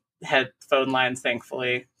any headphone lines,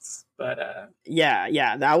 thankfully. But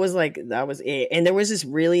yeah, that was it. And there was this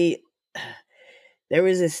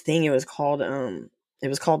thing. It was called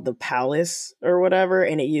the Palace or whatever,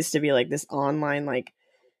 and it used to be like this online like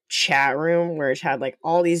chat room where it had like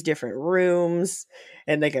all these different rooms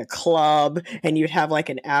and like a club, and you'd have like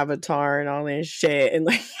an avatar and all this shit, and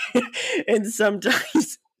like and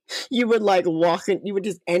sometimes you would like you would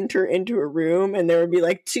just enter into a room, and there would be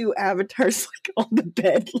like 2 avatars like on the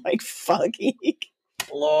bed like fucking.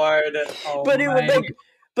 Lord. But it would like,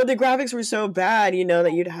 but the graphics were so bad, you know,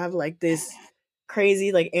 that you'd have like this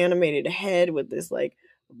crazy like animated head with this like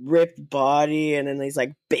ripped body, and then these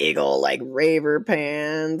like big old like raver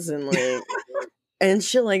pants and like and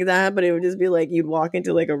shit like that. But it would just be like, you'd walk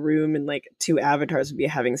into like a room, and like 2 avatars would be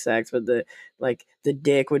having sex, but the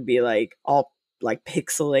dick would be like all like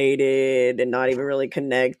pixelated and not even really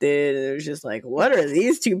connected, and it was just like, what are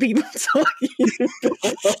these 2 people talking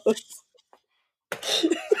about?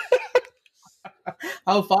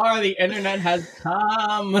 How far the internet has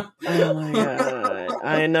come. Oh my god,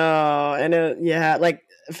 I know, and yeah, like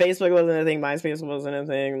Facebook wasn't a thing, MySpace wasn't a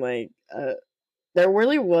thing. Like, there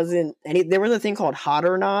really wasn't any. There was a thing called Hot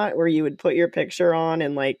or Not, where you would put your picture on,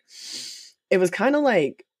 and like, it was kind of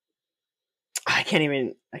like I can't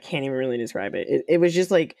even really describe it. It was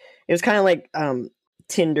just like it was kind of like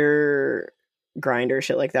Tinder, Grinder,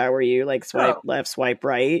 shit like that, where you like swipe Oh, left, swipe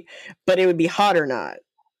right, but it would be Hot or Not.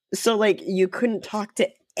 So like you couldn't talk to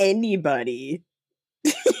anybody.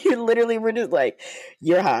 You literally were just like,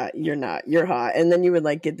 you're hot, you're not, you're hot, and then you would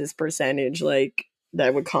like get this percentage like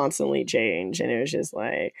that would constantly change, and it was just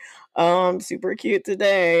like, oh, I'm super cute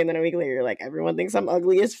today, and then a week later, you're like, everyone thinks I'm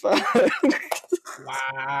ugly as fuck.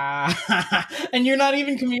 wow. And you're not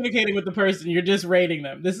even communicating with the person, you're just rating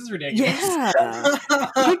them. This is ridiculous. Yeah.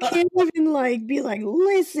 You can't even like be like,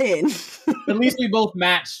 listen. At least we both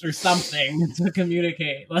matched or something to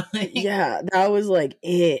communicate. Like, Yeah, that was like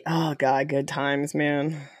it. Oh god, good times,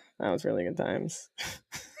 man. That was really good times.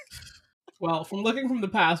 well, from looking from the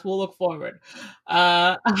past, we'll look forward.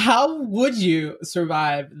 How would you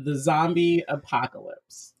survive the zombie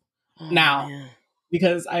apocalypse? Oh Now, man.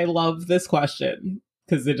 because I love this question,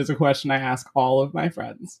 because it is a question I ask all of my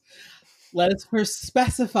friends. Let us first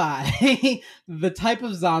specify the type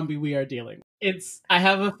of zombie we are dealing with. I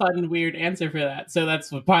have a fun, weird answer for that. So that's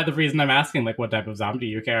part of the reason I'm asking, like, what type of zombie do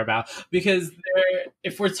you care about? Because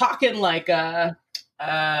if we're talking like,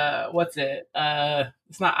 what's it?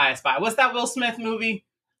 It's not I Spy. What's that Will Smith movie?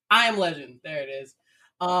 I Am Legend. There it is.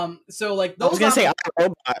 So like I was those gonna say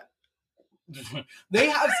zombies, iRobot. they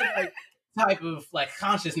have some like type of like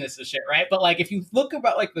consciousness and shit, right? But like if you look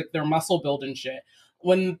about like their muscle build and shit,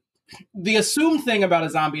 when the assumed thing about a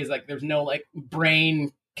zombie is like there's no like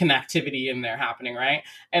brain connectivity in there happening, right?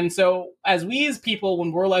 And so as we as people,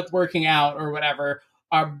 when we're like working out or whatever,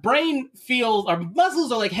 our brain feels, our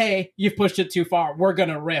muscles are like, hey, you've pushed it too far, we're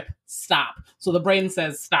gonna rip, stop. So the brain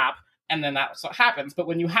says stop, and then that's what happens. But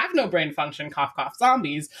when you have no brain function, cough cough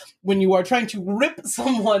zombies, when you are trying to rip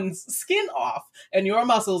someone's skin off and your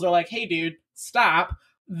muscles are like, hey dude, stop,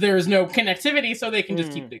 there's no connectivity, so they can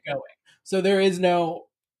just keep it going. So there is no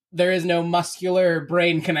muscular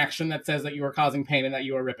brain connection that says that you are causing pain and that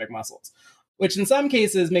you are ripping muscles. Which in some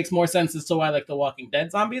cases makes more sense as to why like the Walking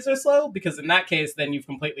Dead zombies are slow, because in that case then you've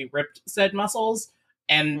completely ripped said muscles,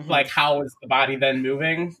 and like how is the body then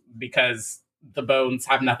moving? Because the bones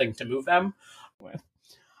have nothing to move them with.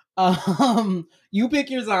 You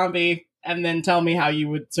pick your zombie and then tell me how you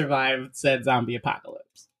would survive said zombie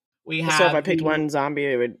apocalypse. We So if I have picked one zombie,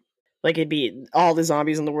 it would like it'd be all the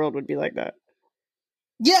zombies in the world would be like that.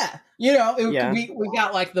 Yeah, you know, Yeah. we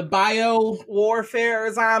got like the bio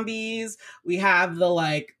warfare zombies. We have the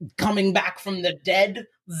like coming back from the dead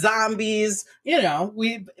zombies. You know,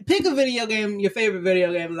 we pick a video game, your favorite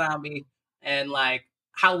video game zombie, and like,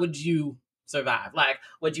 how would you survive? Like,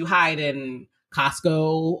 would you hide in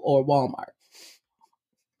Costco or Walmart?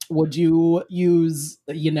 Would you use,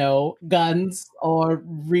 you know, guns or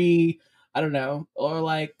I don't know, or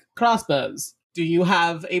like crossbows? Do you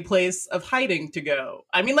have a place of hiding to go?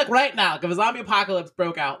 I mean, like right now, if a zombie apocalypse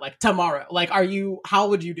broke out, like tomorrow, like, how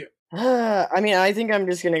would you do? I mean, I think I'm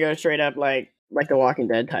just gonna go straight up like the Walking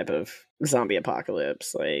Dead type of zombie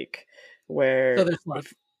apocalypse, like So where there's fun.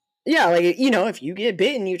 yeah, like you know, if you get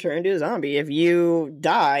bitten, you turn into a zombie. If you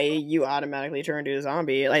die, you automatically turn into a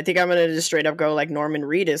zombie. I think I'm gonna just straight up go like Norman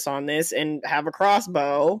Reedus on this and have a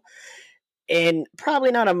crossbow and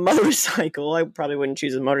probably not a motorcycle. I probably wouldn't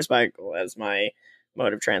choose a motorcycle as my mode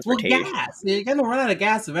of Well, transportation. gas. You're gonna run out of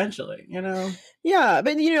gas eventually, you know? Yeah,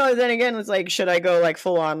 but you know, then again, it's like, should I go like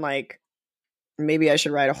full on like maybe I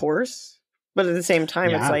should ride a horse? But at the same time,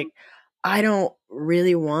 it's Yeah. like I don't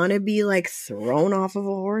really want to be like thrown off of a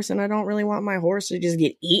horse, and I don't really want my horse to just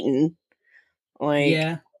get eaten. Like,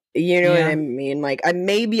 Yeah. you know what I Yeah. mean? Like,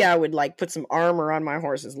 maybe I would like put some armor on my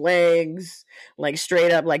horse's legs, like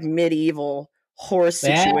straight up like medieval horse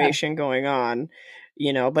Yeah. situation going on,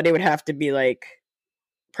 you know. But it would have to be like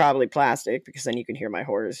probably plastic because then you can hear my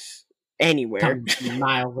horse anywhere. Come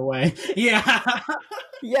miles away. Yeah.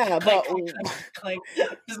 Yeah, Clank, but clank, clank,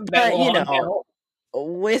 clank. Just but metal you on know, metal.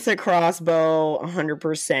 with a crossbow,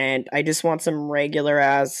 100%. I just want some regular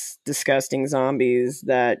ass disgusting zombies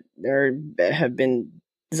that have been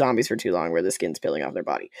zombies for too long, where the skin's peeling off their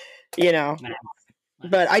body. You know. Nice.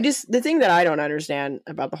 But the thing that I don't understand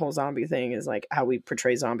about the whole zombie thing is like how we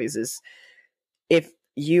portray zombies is if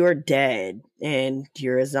you are dead and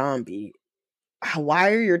you're a zombie,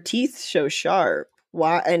 why are your teeth so sharp?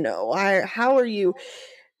 How are you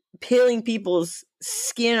peeling people's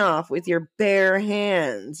skin off with your bare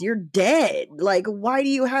hands? You're dead. Like, why do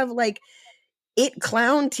you have like it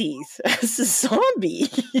clown teeth as a zombie.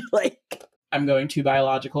 Like, I'm going too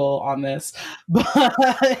biological on this, but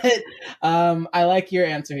I like your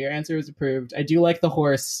answer. Your answer is approved. I do like the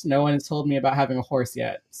horse. No one has told me about having a horse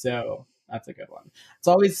yet, so that's a good one. It's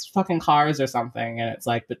always fucking cars or something, and it's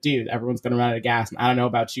like, but dude, everyone's gonna run out of gas, and I don't know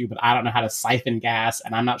about you, but I don't know how to siphon gas,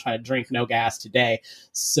 and I'm not trying to drink no gas today.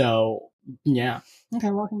 So yeah.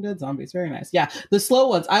 Okay, Walking Dead zombies, very nice. Yeah, the slow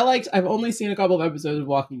ones. I've only seen a couple of episodes of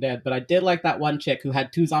Walking Dead, but I did like that one chick who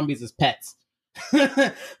had two zombies as pets. Who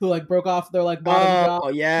like broke off their like bottom jaw. oh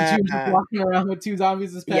yeah, She was just walking around with two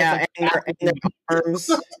zombies as pets. yeah, Like, and their arms.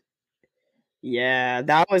 Yeah,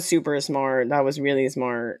 that was super smart. That was really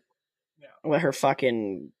smart. Yeah. With her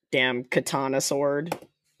fucking damn katana sword.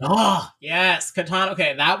 Oh yes, katana.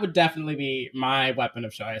 Okay, that would definitely be my weapon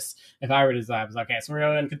of choice if I were to design. Okay, so we're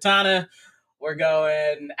going katana, we're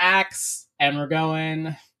going axe, and we're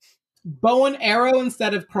going bow and arrow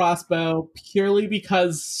instead of crossbow, purely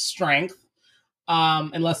because strength.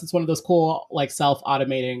 Unless it's one of those cool like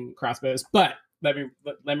self-automating crossbows. But let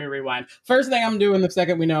me rewind. First thing I'm doing the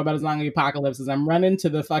second we know about a zombie apocalypse is I'm running to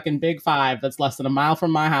the fucking Big Five that's less than a mile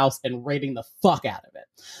from my house and raiding the fuck out of it.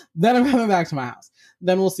 Then I'm coming back to my house.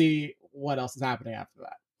 Then we'll see what else is happening after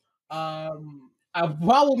that. I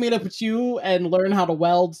will meet up with you and learn how to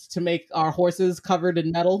weld to make our horses covered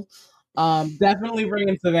in metal. Definitely bring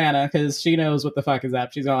in Savannah because she knows what the fuck is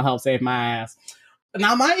up. She's gonna help save my ass.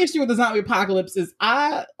 Now, my issue with the zombie apocalypse is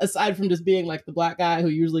aside from just being like the black guy who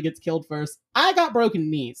usually gets killed first, I got broken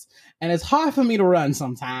knees. And it's hard for me to run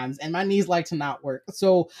sometimes, and my knees like to not work.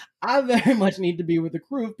 So I very much need to be with a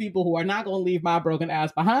crew of people who are not going to leave my broken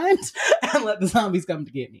ass behind and let the zombies come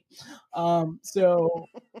to get me. So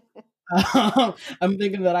I'm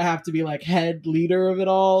thinking that I have to be like head leader of it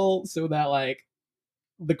all so that like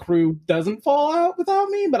the crew doesn't fall out without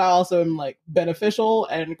me, but I also am like beneficial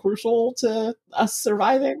and crucial to us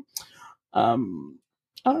surviving. I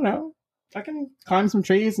don't know. I can climb some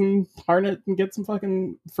trees and harness and get some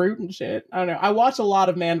fucking fruit and shit. I don't know. I watch a lot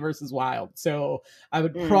of Man vs. Wild, so I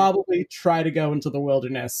would probably try to go into the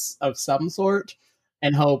wilderness of some sort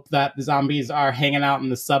and hope that the zombies are hanging out in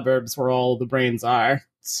the suburbs where all the brains are,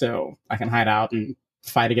 so I can hide out and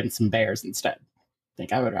fight against some bears instead. I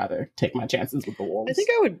think I would rather take my chances with the wolves. I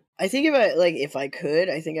think if I could,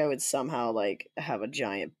 I think I would somehow like have a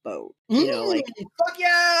giant boat. You know, like fuck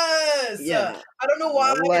yes. Yeah. I don't know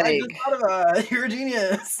why Like, I just thought of you're a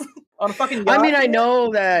genius. On a fucking yacht. I mean, I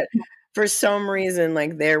know that for some reason,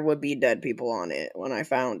 like there would be dead people on it when I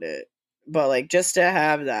found it, but like just to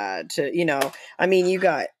have that, to I mean, you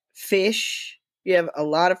got fish. You have a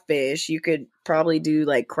lot of fish. You could probably do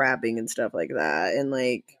like crabbing and stuff like that, and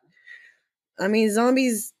like. I mean,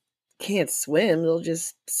 zombies can't swim. They'll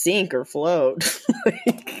just sink or float.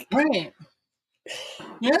 Right.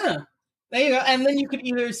 Yeah. There you go. And then you could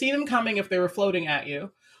either see them coming if they were floating at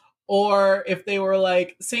you, or if they were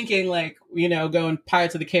like sinking, like, going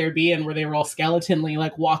Pirates of the Caribbean where they were all skeletonly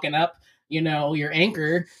like walking up, your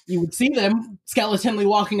anchor. You would see them skeletonly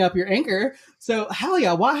walking up your anchor. So hell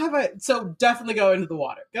yeah. So definitely go into the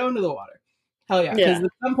water. Go into the water. Hell yeah. Because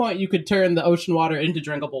at some point you could turn the ocean water into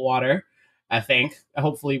drinkable water. I think.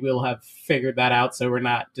 Hopefully we'll have figured that out so we're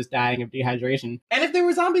not just dying of dehydration. And if there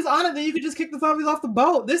were zombies on it, then you could just kick the zombies off the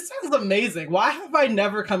boat. This sounds amazing. Why have I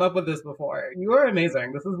never come up with this before? You are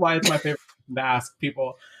amazing. This is why it's my favorite to ask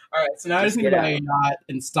people. All right, so now I just need to buy a yacht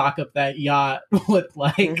and stock up that yacht with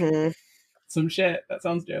like some shit. That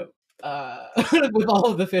sounds dope. With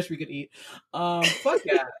all of the fish we could eat. Fuck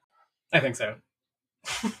yeah. I think so.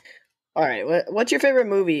 All right, what's your favorite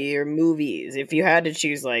movie or movies if you had to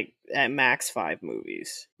choose like at max 5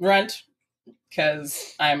 movies? Rent,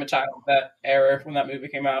 because I am a child of that era when that movie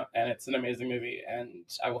came out, and it's an amazing movie, and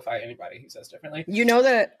I will fight anybody who says differently. You know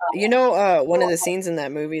that one of the scenes in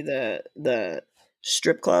that movie, the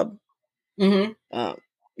strip club. Mm-hmm.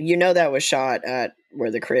 That was shot at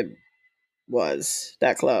where the crib was.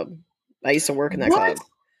 That club. I used to work in that club.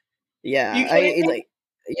 Yeah, I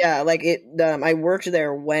worked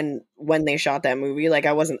there when they shot that movie. Like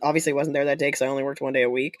I wasn't there that day because I only worked one day a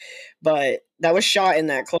week, but that was shot in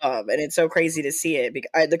that club, and it's so crazy to see it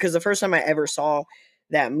because the first time I ever saw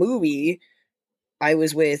that movie, I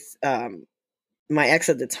was with my ex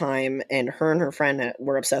at the time, and her friend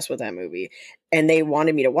were obsessed with that movie, and they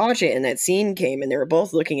wanted me to watch it. And that scene came, and they were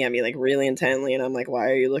both looking at me like really intently, and I'm like,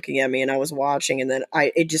 "Why are you looking at me?" And I was watching, and then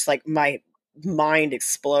it just like my mind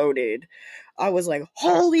exploded. I was like,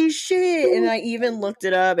 holy shit. And I even looked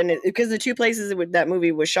it up, and because the two places that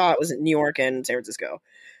movie was shot was in New York and San Francisco.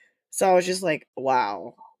 So I was just like,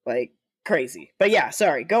 wow, like crazy. But yeah,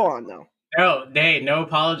 sorry, go on though. No, hey, no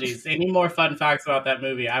apologies. Any more fun facts about that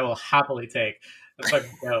movie, I will happily take. That's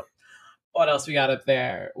fucking dope. What else we got up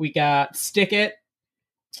there? We got Stick It.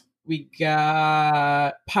 We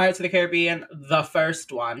got Pirates of the Caribbean, the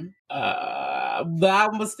first one. That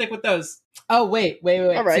one, we'll stick with those. Oh, All wait.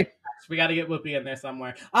 right. We got to get Whoopi in there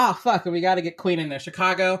somewhere. Ah, fuck, we got to get Queen in there.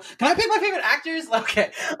 Chicago. Can I pick my favorite actors?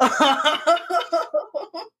 Okay.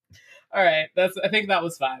 All right, I think that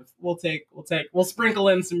was 5. We'll sprinkle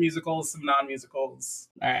in some musicals, some non-musicals.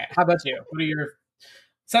 All right, how about you? What are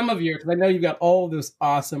some of your? Because I know you've got all of those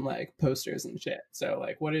awesome like posters and shit. So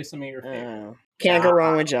like, what are some of your favorites? Can't go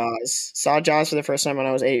wrong with Jaws. Saw Jaws for the first time when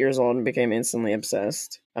I was 8 years old and became instantly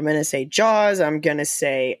obsessed. I'm gonna say Jaws. I'm gonna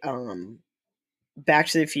say Back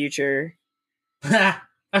to the Future. I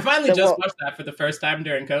finally just watched that for the first time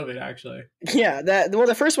during COVID, actually. Yeah,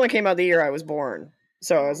 the first one came out the year I was born,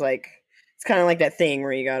 so I was like, it's kind of like that thing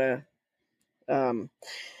where you gotta, oh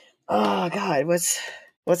god, what's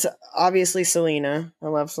obviously Selena. I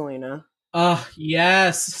love Selena. Oh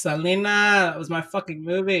yes, Selena. That was my fucking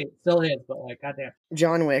movie. It still is, but like, goddamn.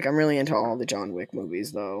 John Wick. I'm really into all the John Wick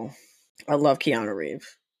movies, though. I love Keanu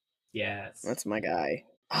Reeves. Yes, that's my guy.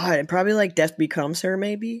 And probably like Death Becomes Her,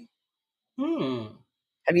 maybe.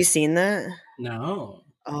 Have you seen that? No.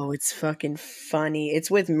 Oh, it's fucking funny.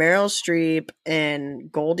 It's with Meryl Streep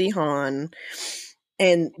and Goldie Hawn,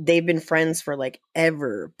 and they've been friends for like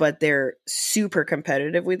ever, but they're super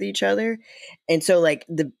competitive with each other. And so like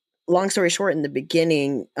the long story short, in the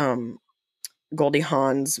beginning, Goldie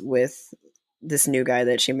Hawn's with this new guy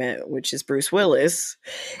that she met, which is Bruce Willis.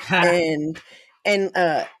 and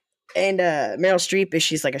Meryl Streep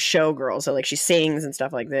she's like a showgirl, so like she sings and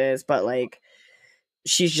stuff like this, but like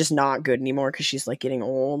she's just not good anymore because she's like getting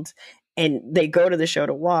old. And they go to the show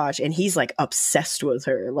to watch, and he's like obsessed with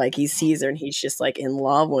her. Like he sees her and he's just like in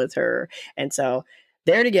love with her. And so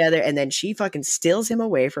they're together, and then she fucking steals him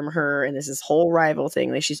away from her, and there's this whole rival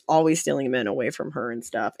thing. Like she's always stealing men away from her and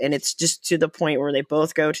stuff. And it's just to the point where they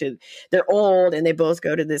both they're old, and they both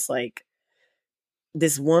go to this like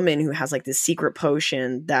this woman who has like this secret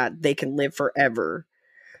potion that they can live forever.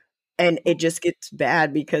 And it just gets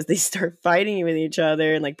bad because they start fighting with each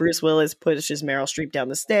other. And like Bruce Willis pushes Meryl Streep down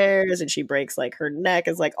the stairs, and she breaks like her neck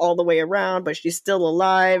is like all the way around, but she's still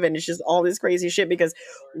alive. And it's just all this crazy shit because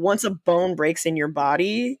once a bone breaks in your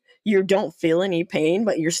body, you don't feel any pain,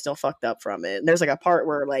 but you're still fucked up from it. And there's like a part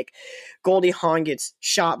where like Goldie Hawn gets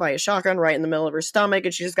shot by a shotgun right in the middle of her stomach,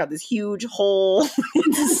 and she just got this huge hole.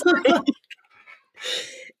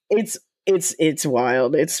 It's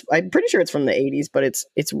wild. I'm pretty sure it's from the 80s, but it's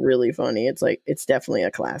really funny. It's definitely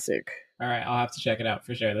a classic. All right, I'll have to check it out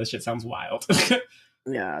for sure. This shit sounds wild.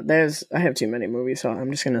 Yeah, I have too many movies, so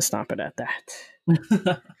I'm just gonna stop it at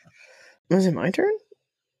that. Was it my turn?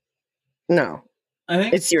 No, I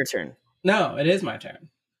think it's your turn. No, it is my turn.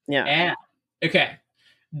 Yeah. And, okay.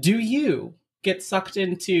 Do you get sucked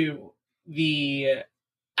into the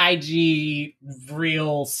IG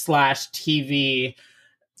reel / TV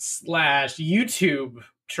 / YouTube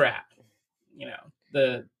trap? You know,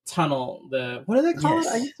 the tunnel, what do they call it?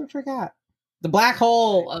 I used to forget. The black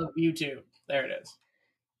hole of YouTube. There it is.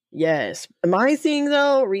 Yes. My thing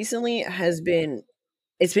though recently it's been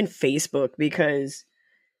Facebook, because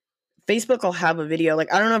Facebook will have a video.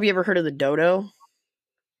 Like, I don't know if you ever heard of the dodo.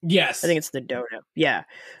 Yes. I think it's the dodo. Yeah.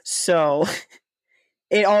 So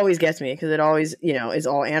it always gets me because it always, is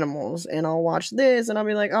all animals. And I'll watch this and I'll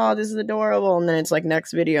be like, oh, this is adorable. And then it's like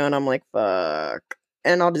next video and I'm like, fuck.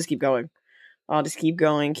 And I'll just keep going.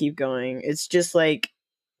 Keep going. It's just like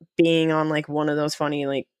being on like one of those funny,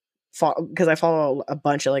 like, because I follow a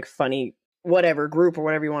bunch of like funny whatever group or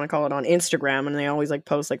whatever you want to call it on Instagram, and they always like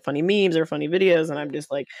post like funny memes or funny videos, and I'm just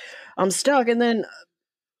like, I'm stuck. And then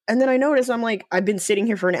I notice I'm like, I've been sitting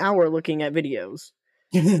here for an hour looking at videos.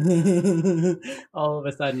 All of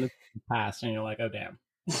a sudden it's past and you're like, oh damn.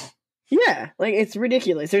 Yeah, like it's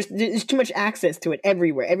ridiculous. There's too much access to it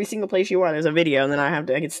everywhere. Every single place you are, there's a video, and then I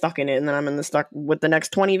get stuck in it, and then I'm stuck with the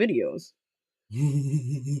next 20 videos.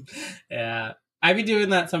 Yeah, I be doing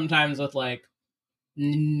that sometimes with like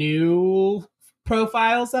new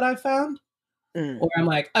profiles that I've found, where I'm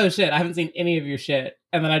like, oh shit, I haven't seen any of your shit,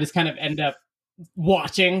 and then I just kind of end up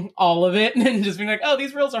watching all of it and just being like, oh,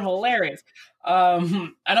 these reels are hilarious. I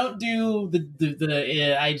don't do the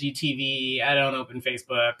IGTV. I don't open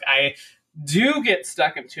Facebook. I do get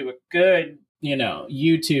stuck into a good,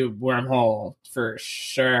 YouTube wormhole for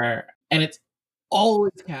sure, and it's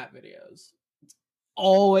always cat videos. It's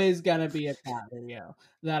always gonna be a cat video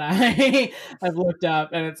that I've looked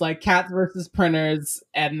up, and it's like cats versus printers,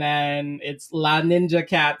 and then it's La Ninja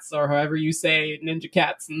Cats, or however you say ninja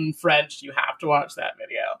cats in French. You have to watch that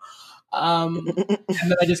video. And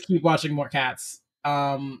then I just keep watching more cats.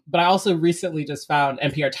 But I also recently just found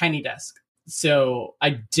NPR Tiny Desk. So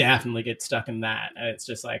I definitely get stuck in that. And it's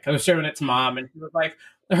just like, I was showing it to mom and she was like,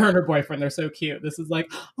 her and her boyfriend, they're so cute. This is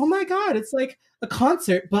like, oh my God, it's like a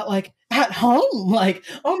concert, but like at home. Like,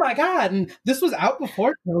 oh my God. And this was out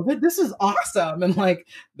before COVID. This is awesome. And like,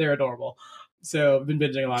 they're adorable. So I've been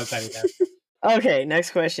binging a lot of Tiny Desk. Okay,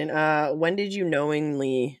 next question. When did you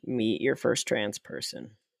knowingly meet your first trans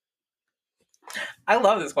person? I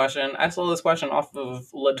love this question. I stole this question off of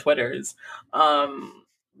the Twitters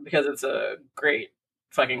because it's a great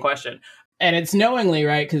fucking question. And it's knowingly,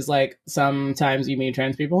 right? Because like sometimes you meet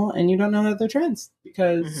trans people and you don't know that they're trans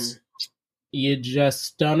because you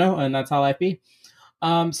just don't know, and that's how life be.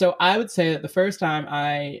 So I would say that the first time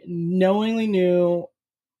I knowingly knew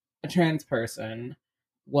a trans person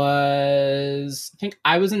was, I think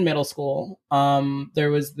I was in middle school. There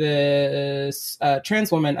was this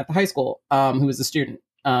trans woman at the high school who was a student.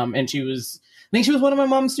 And she was, I think she was one of my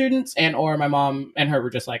mom's students, and or my mom and her were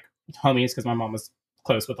just like homies because my mom was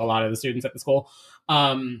close with a lot of the students at the school.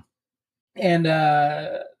 So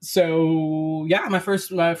yeah, my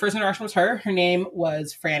first interaction was her. Her name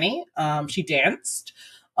was Franny. She danced.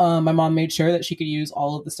 My mom made sure that she could use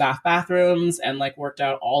all of the staff bathrooms and like worked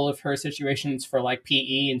out all of her situations for like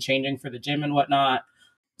PE and changing for the gym and whatnot.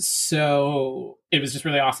 So it was just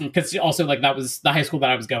really awesome because also like that was the high school that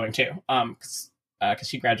I was going to because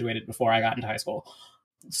she graduated before I got into high school.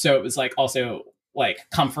 So it was like also like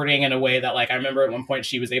comforting in a way that like I remember at one point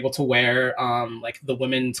she was able to wear like the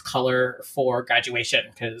women's color for graduation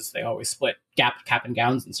because they always split cap and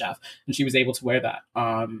gowns and stuff, and she was able to wear that.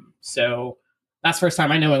 So that's the first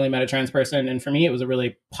time I knowingly met a trans person. And for me, it was a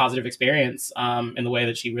really positive experience in the way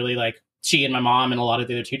that she really like, she and my mom and a lot of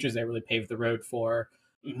the other teachers, they really paved the road for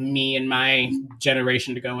me and my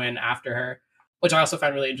generation to go in after her. Which I also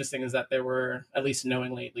found really interesting is that there were, at least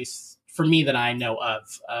knowingly, at least for me that I know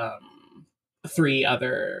of, 3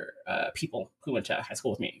 other people who went to high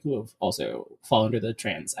school with me who have also fall under the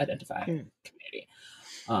trans identified community.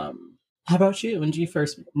 How about you? When did you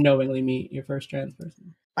first knowingly meet your first trans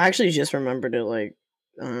person? I actually just remembered it like,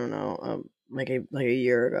 I don't know, like a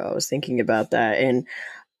year ago. I was thinking about that, and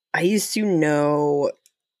I used to know,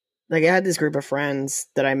 like I had this group of friends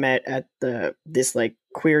that I met at this like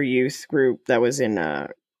queer youth group that was in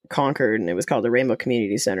Concord, and it was called the Rainbow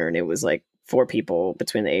Community Center, and it was like 4 people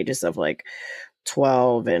between the ages of like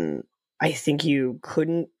 12, and I think you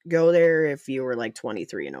couldn't go there if you were like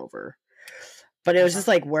 23 and over. But it was just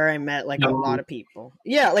like where I met like a lot of people.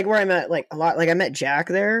 Yeah, like where I met like a lot. Like I met Jack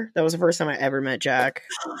there. That was the first time I ever met Jack.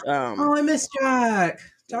 Oh, I miss Jack.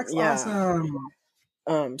 Jack's awesome.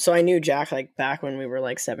 So I knew Jack like back when we were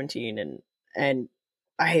like 17, and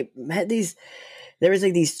I met these. There was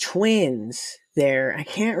like these twins there. I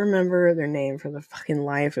can't remember their name for the fucking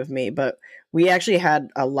life of me, but we actually had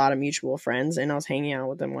a lot of mutual friends, and I was hanging out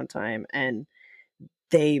with them one time, and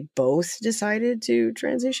they both decided to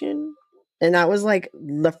transition. And that was like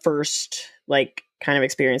the first like kind of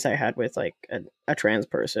experience I had with like a trans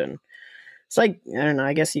person. It's like, I don't know,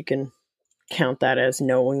 I guess you can count that as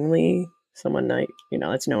knowingly someone like, you know,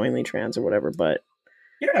 that's knowingly trans or whatever. But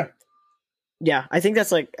yeah, I think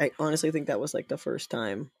that's like, I honestly think that was like the first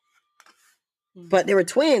time. But they were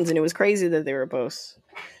twins, and it was crazy that they were both.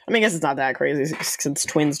 I mean, I guess it's not that crazy since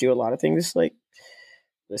twins do a lot of things like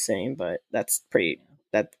the same, but that's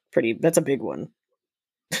a big one.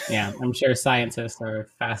 Yeah, I'm sure scientists are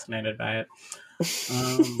fascinated by it.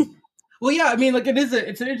 Well, yeah, I mean, like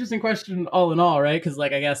it's an interesting question all in all, right? Because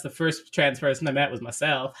like I guess the first trans person I met was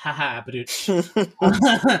myself. Haha, but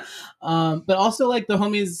also like the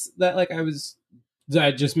homies that like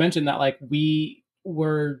I just mentioned that like we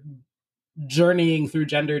were journeying through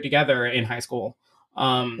gender together in high school.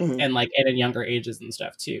 And like and in younger ages and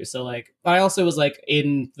stuff too. So like I also was like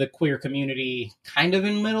in the queer community kind of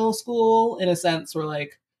in middle school in a sense where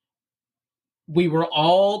like we were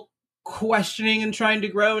all questioning and trying to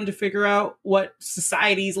grow and to figure out what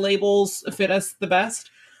society's labels fit us the best.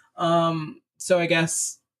 So I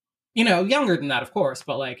guess, you know, younger than that, of course,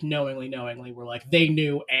 but like knowingly we're like they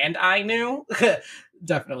knew and I knew.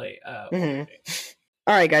 Definitely. All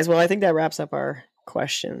right, guys. Well, I think that wraps up our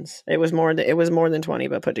questions. It was more than 20,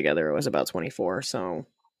 but put together it was about 24. So,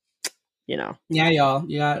 you know. Yeah,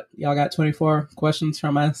 y'all got 24 questions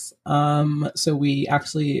from us. So we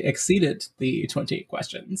actually exceeded the 20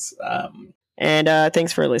 questions. And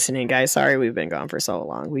thanks for listening, guys. Sorry we've been gone for so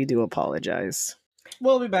long. We do apologize.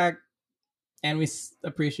 We'll be back, and we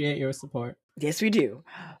appreciate your support. Yes, we do.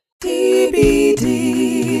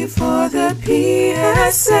 TBD for the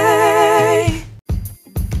PSA.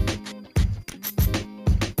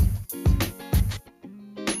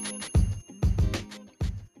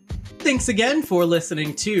 thanks again for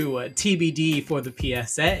listening to TBD for the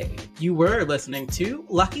PSA. You were listening to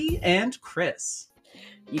Lucky and Chris.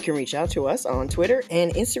 You can reach out to us on Twitter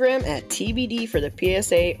and Instagram at TBD for the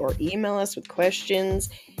PSA, or email us with questions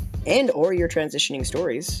and or your transitioning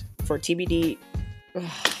stories for TBD.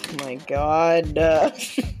 Oh my god.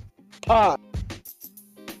 Pop.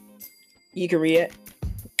 You can read it.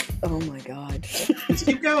 Oh my god. Just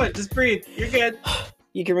keep going. Just breathe. You're good.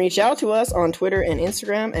 You can reach out to us on Twitter and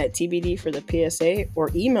Instagram at TBD for the PSA,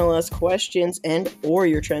 or email us questions and or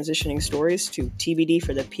your transitioning stories to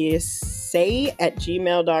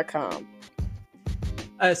tbdforthepsa@gmail.com.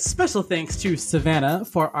 A special thanks to Savannah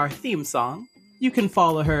for our theme song. You can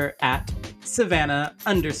follow her at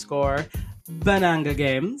Savannah_Bananga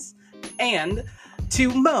Games. And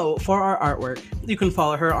to Mo for our artwork. You can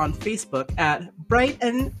follow her on Facebook at Bright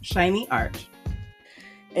and Shiny Art.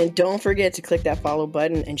 And don't forget to click that follow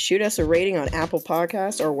button and shoot us a rating on Apple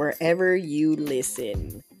Podcasts or wherever you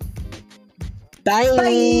listen. Bye!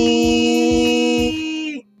 Bye!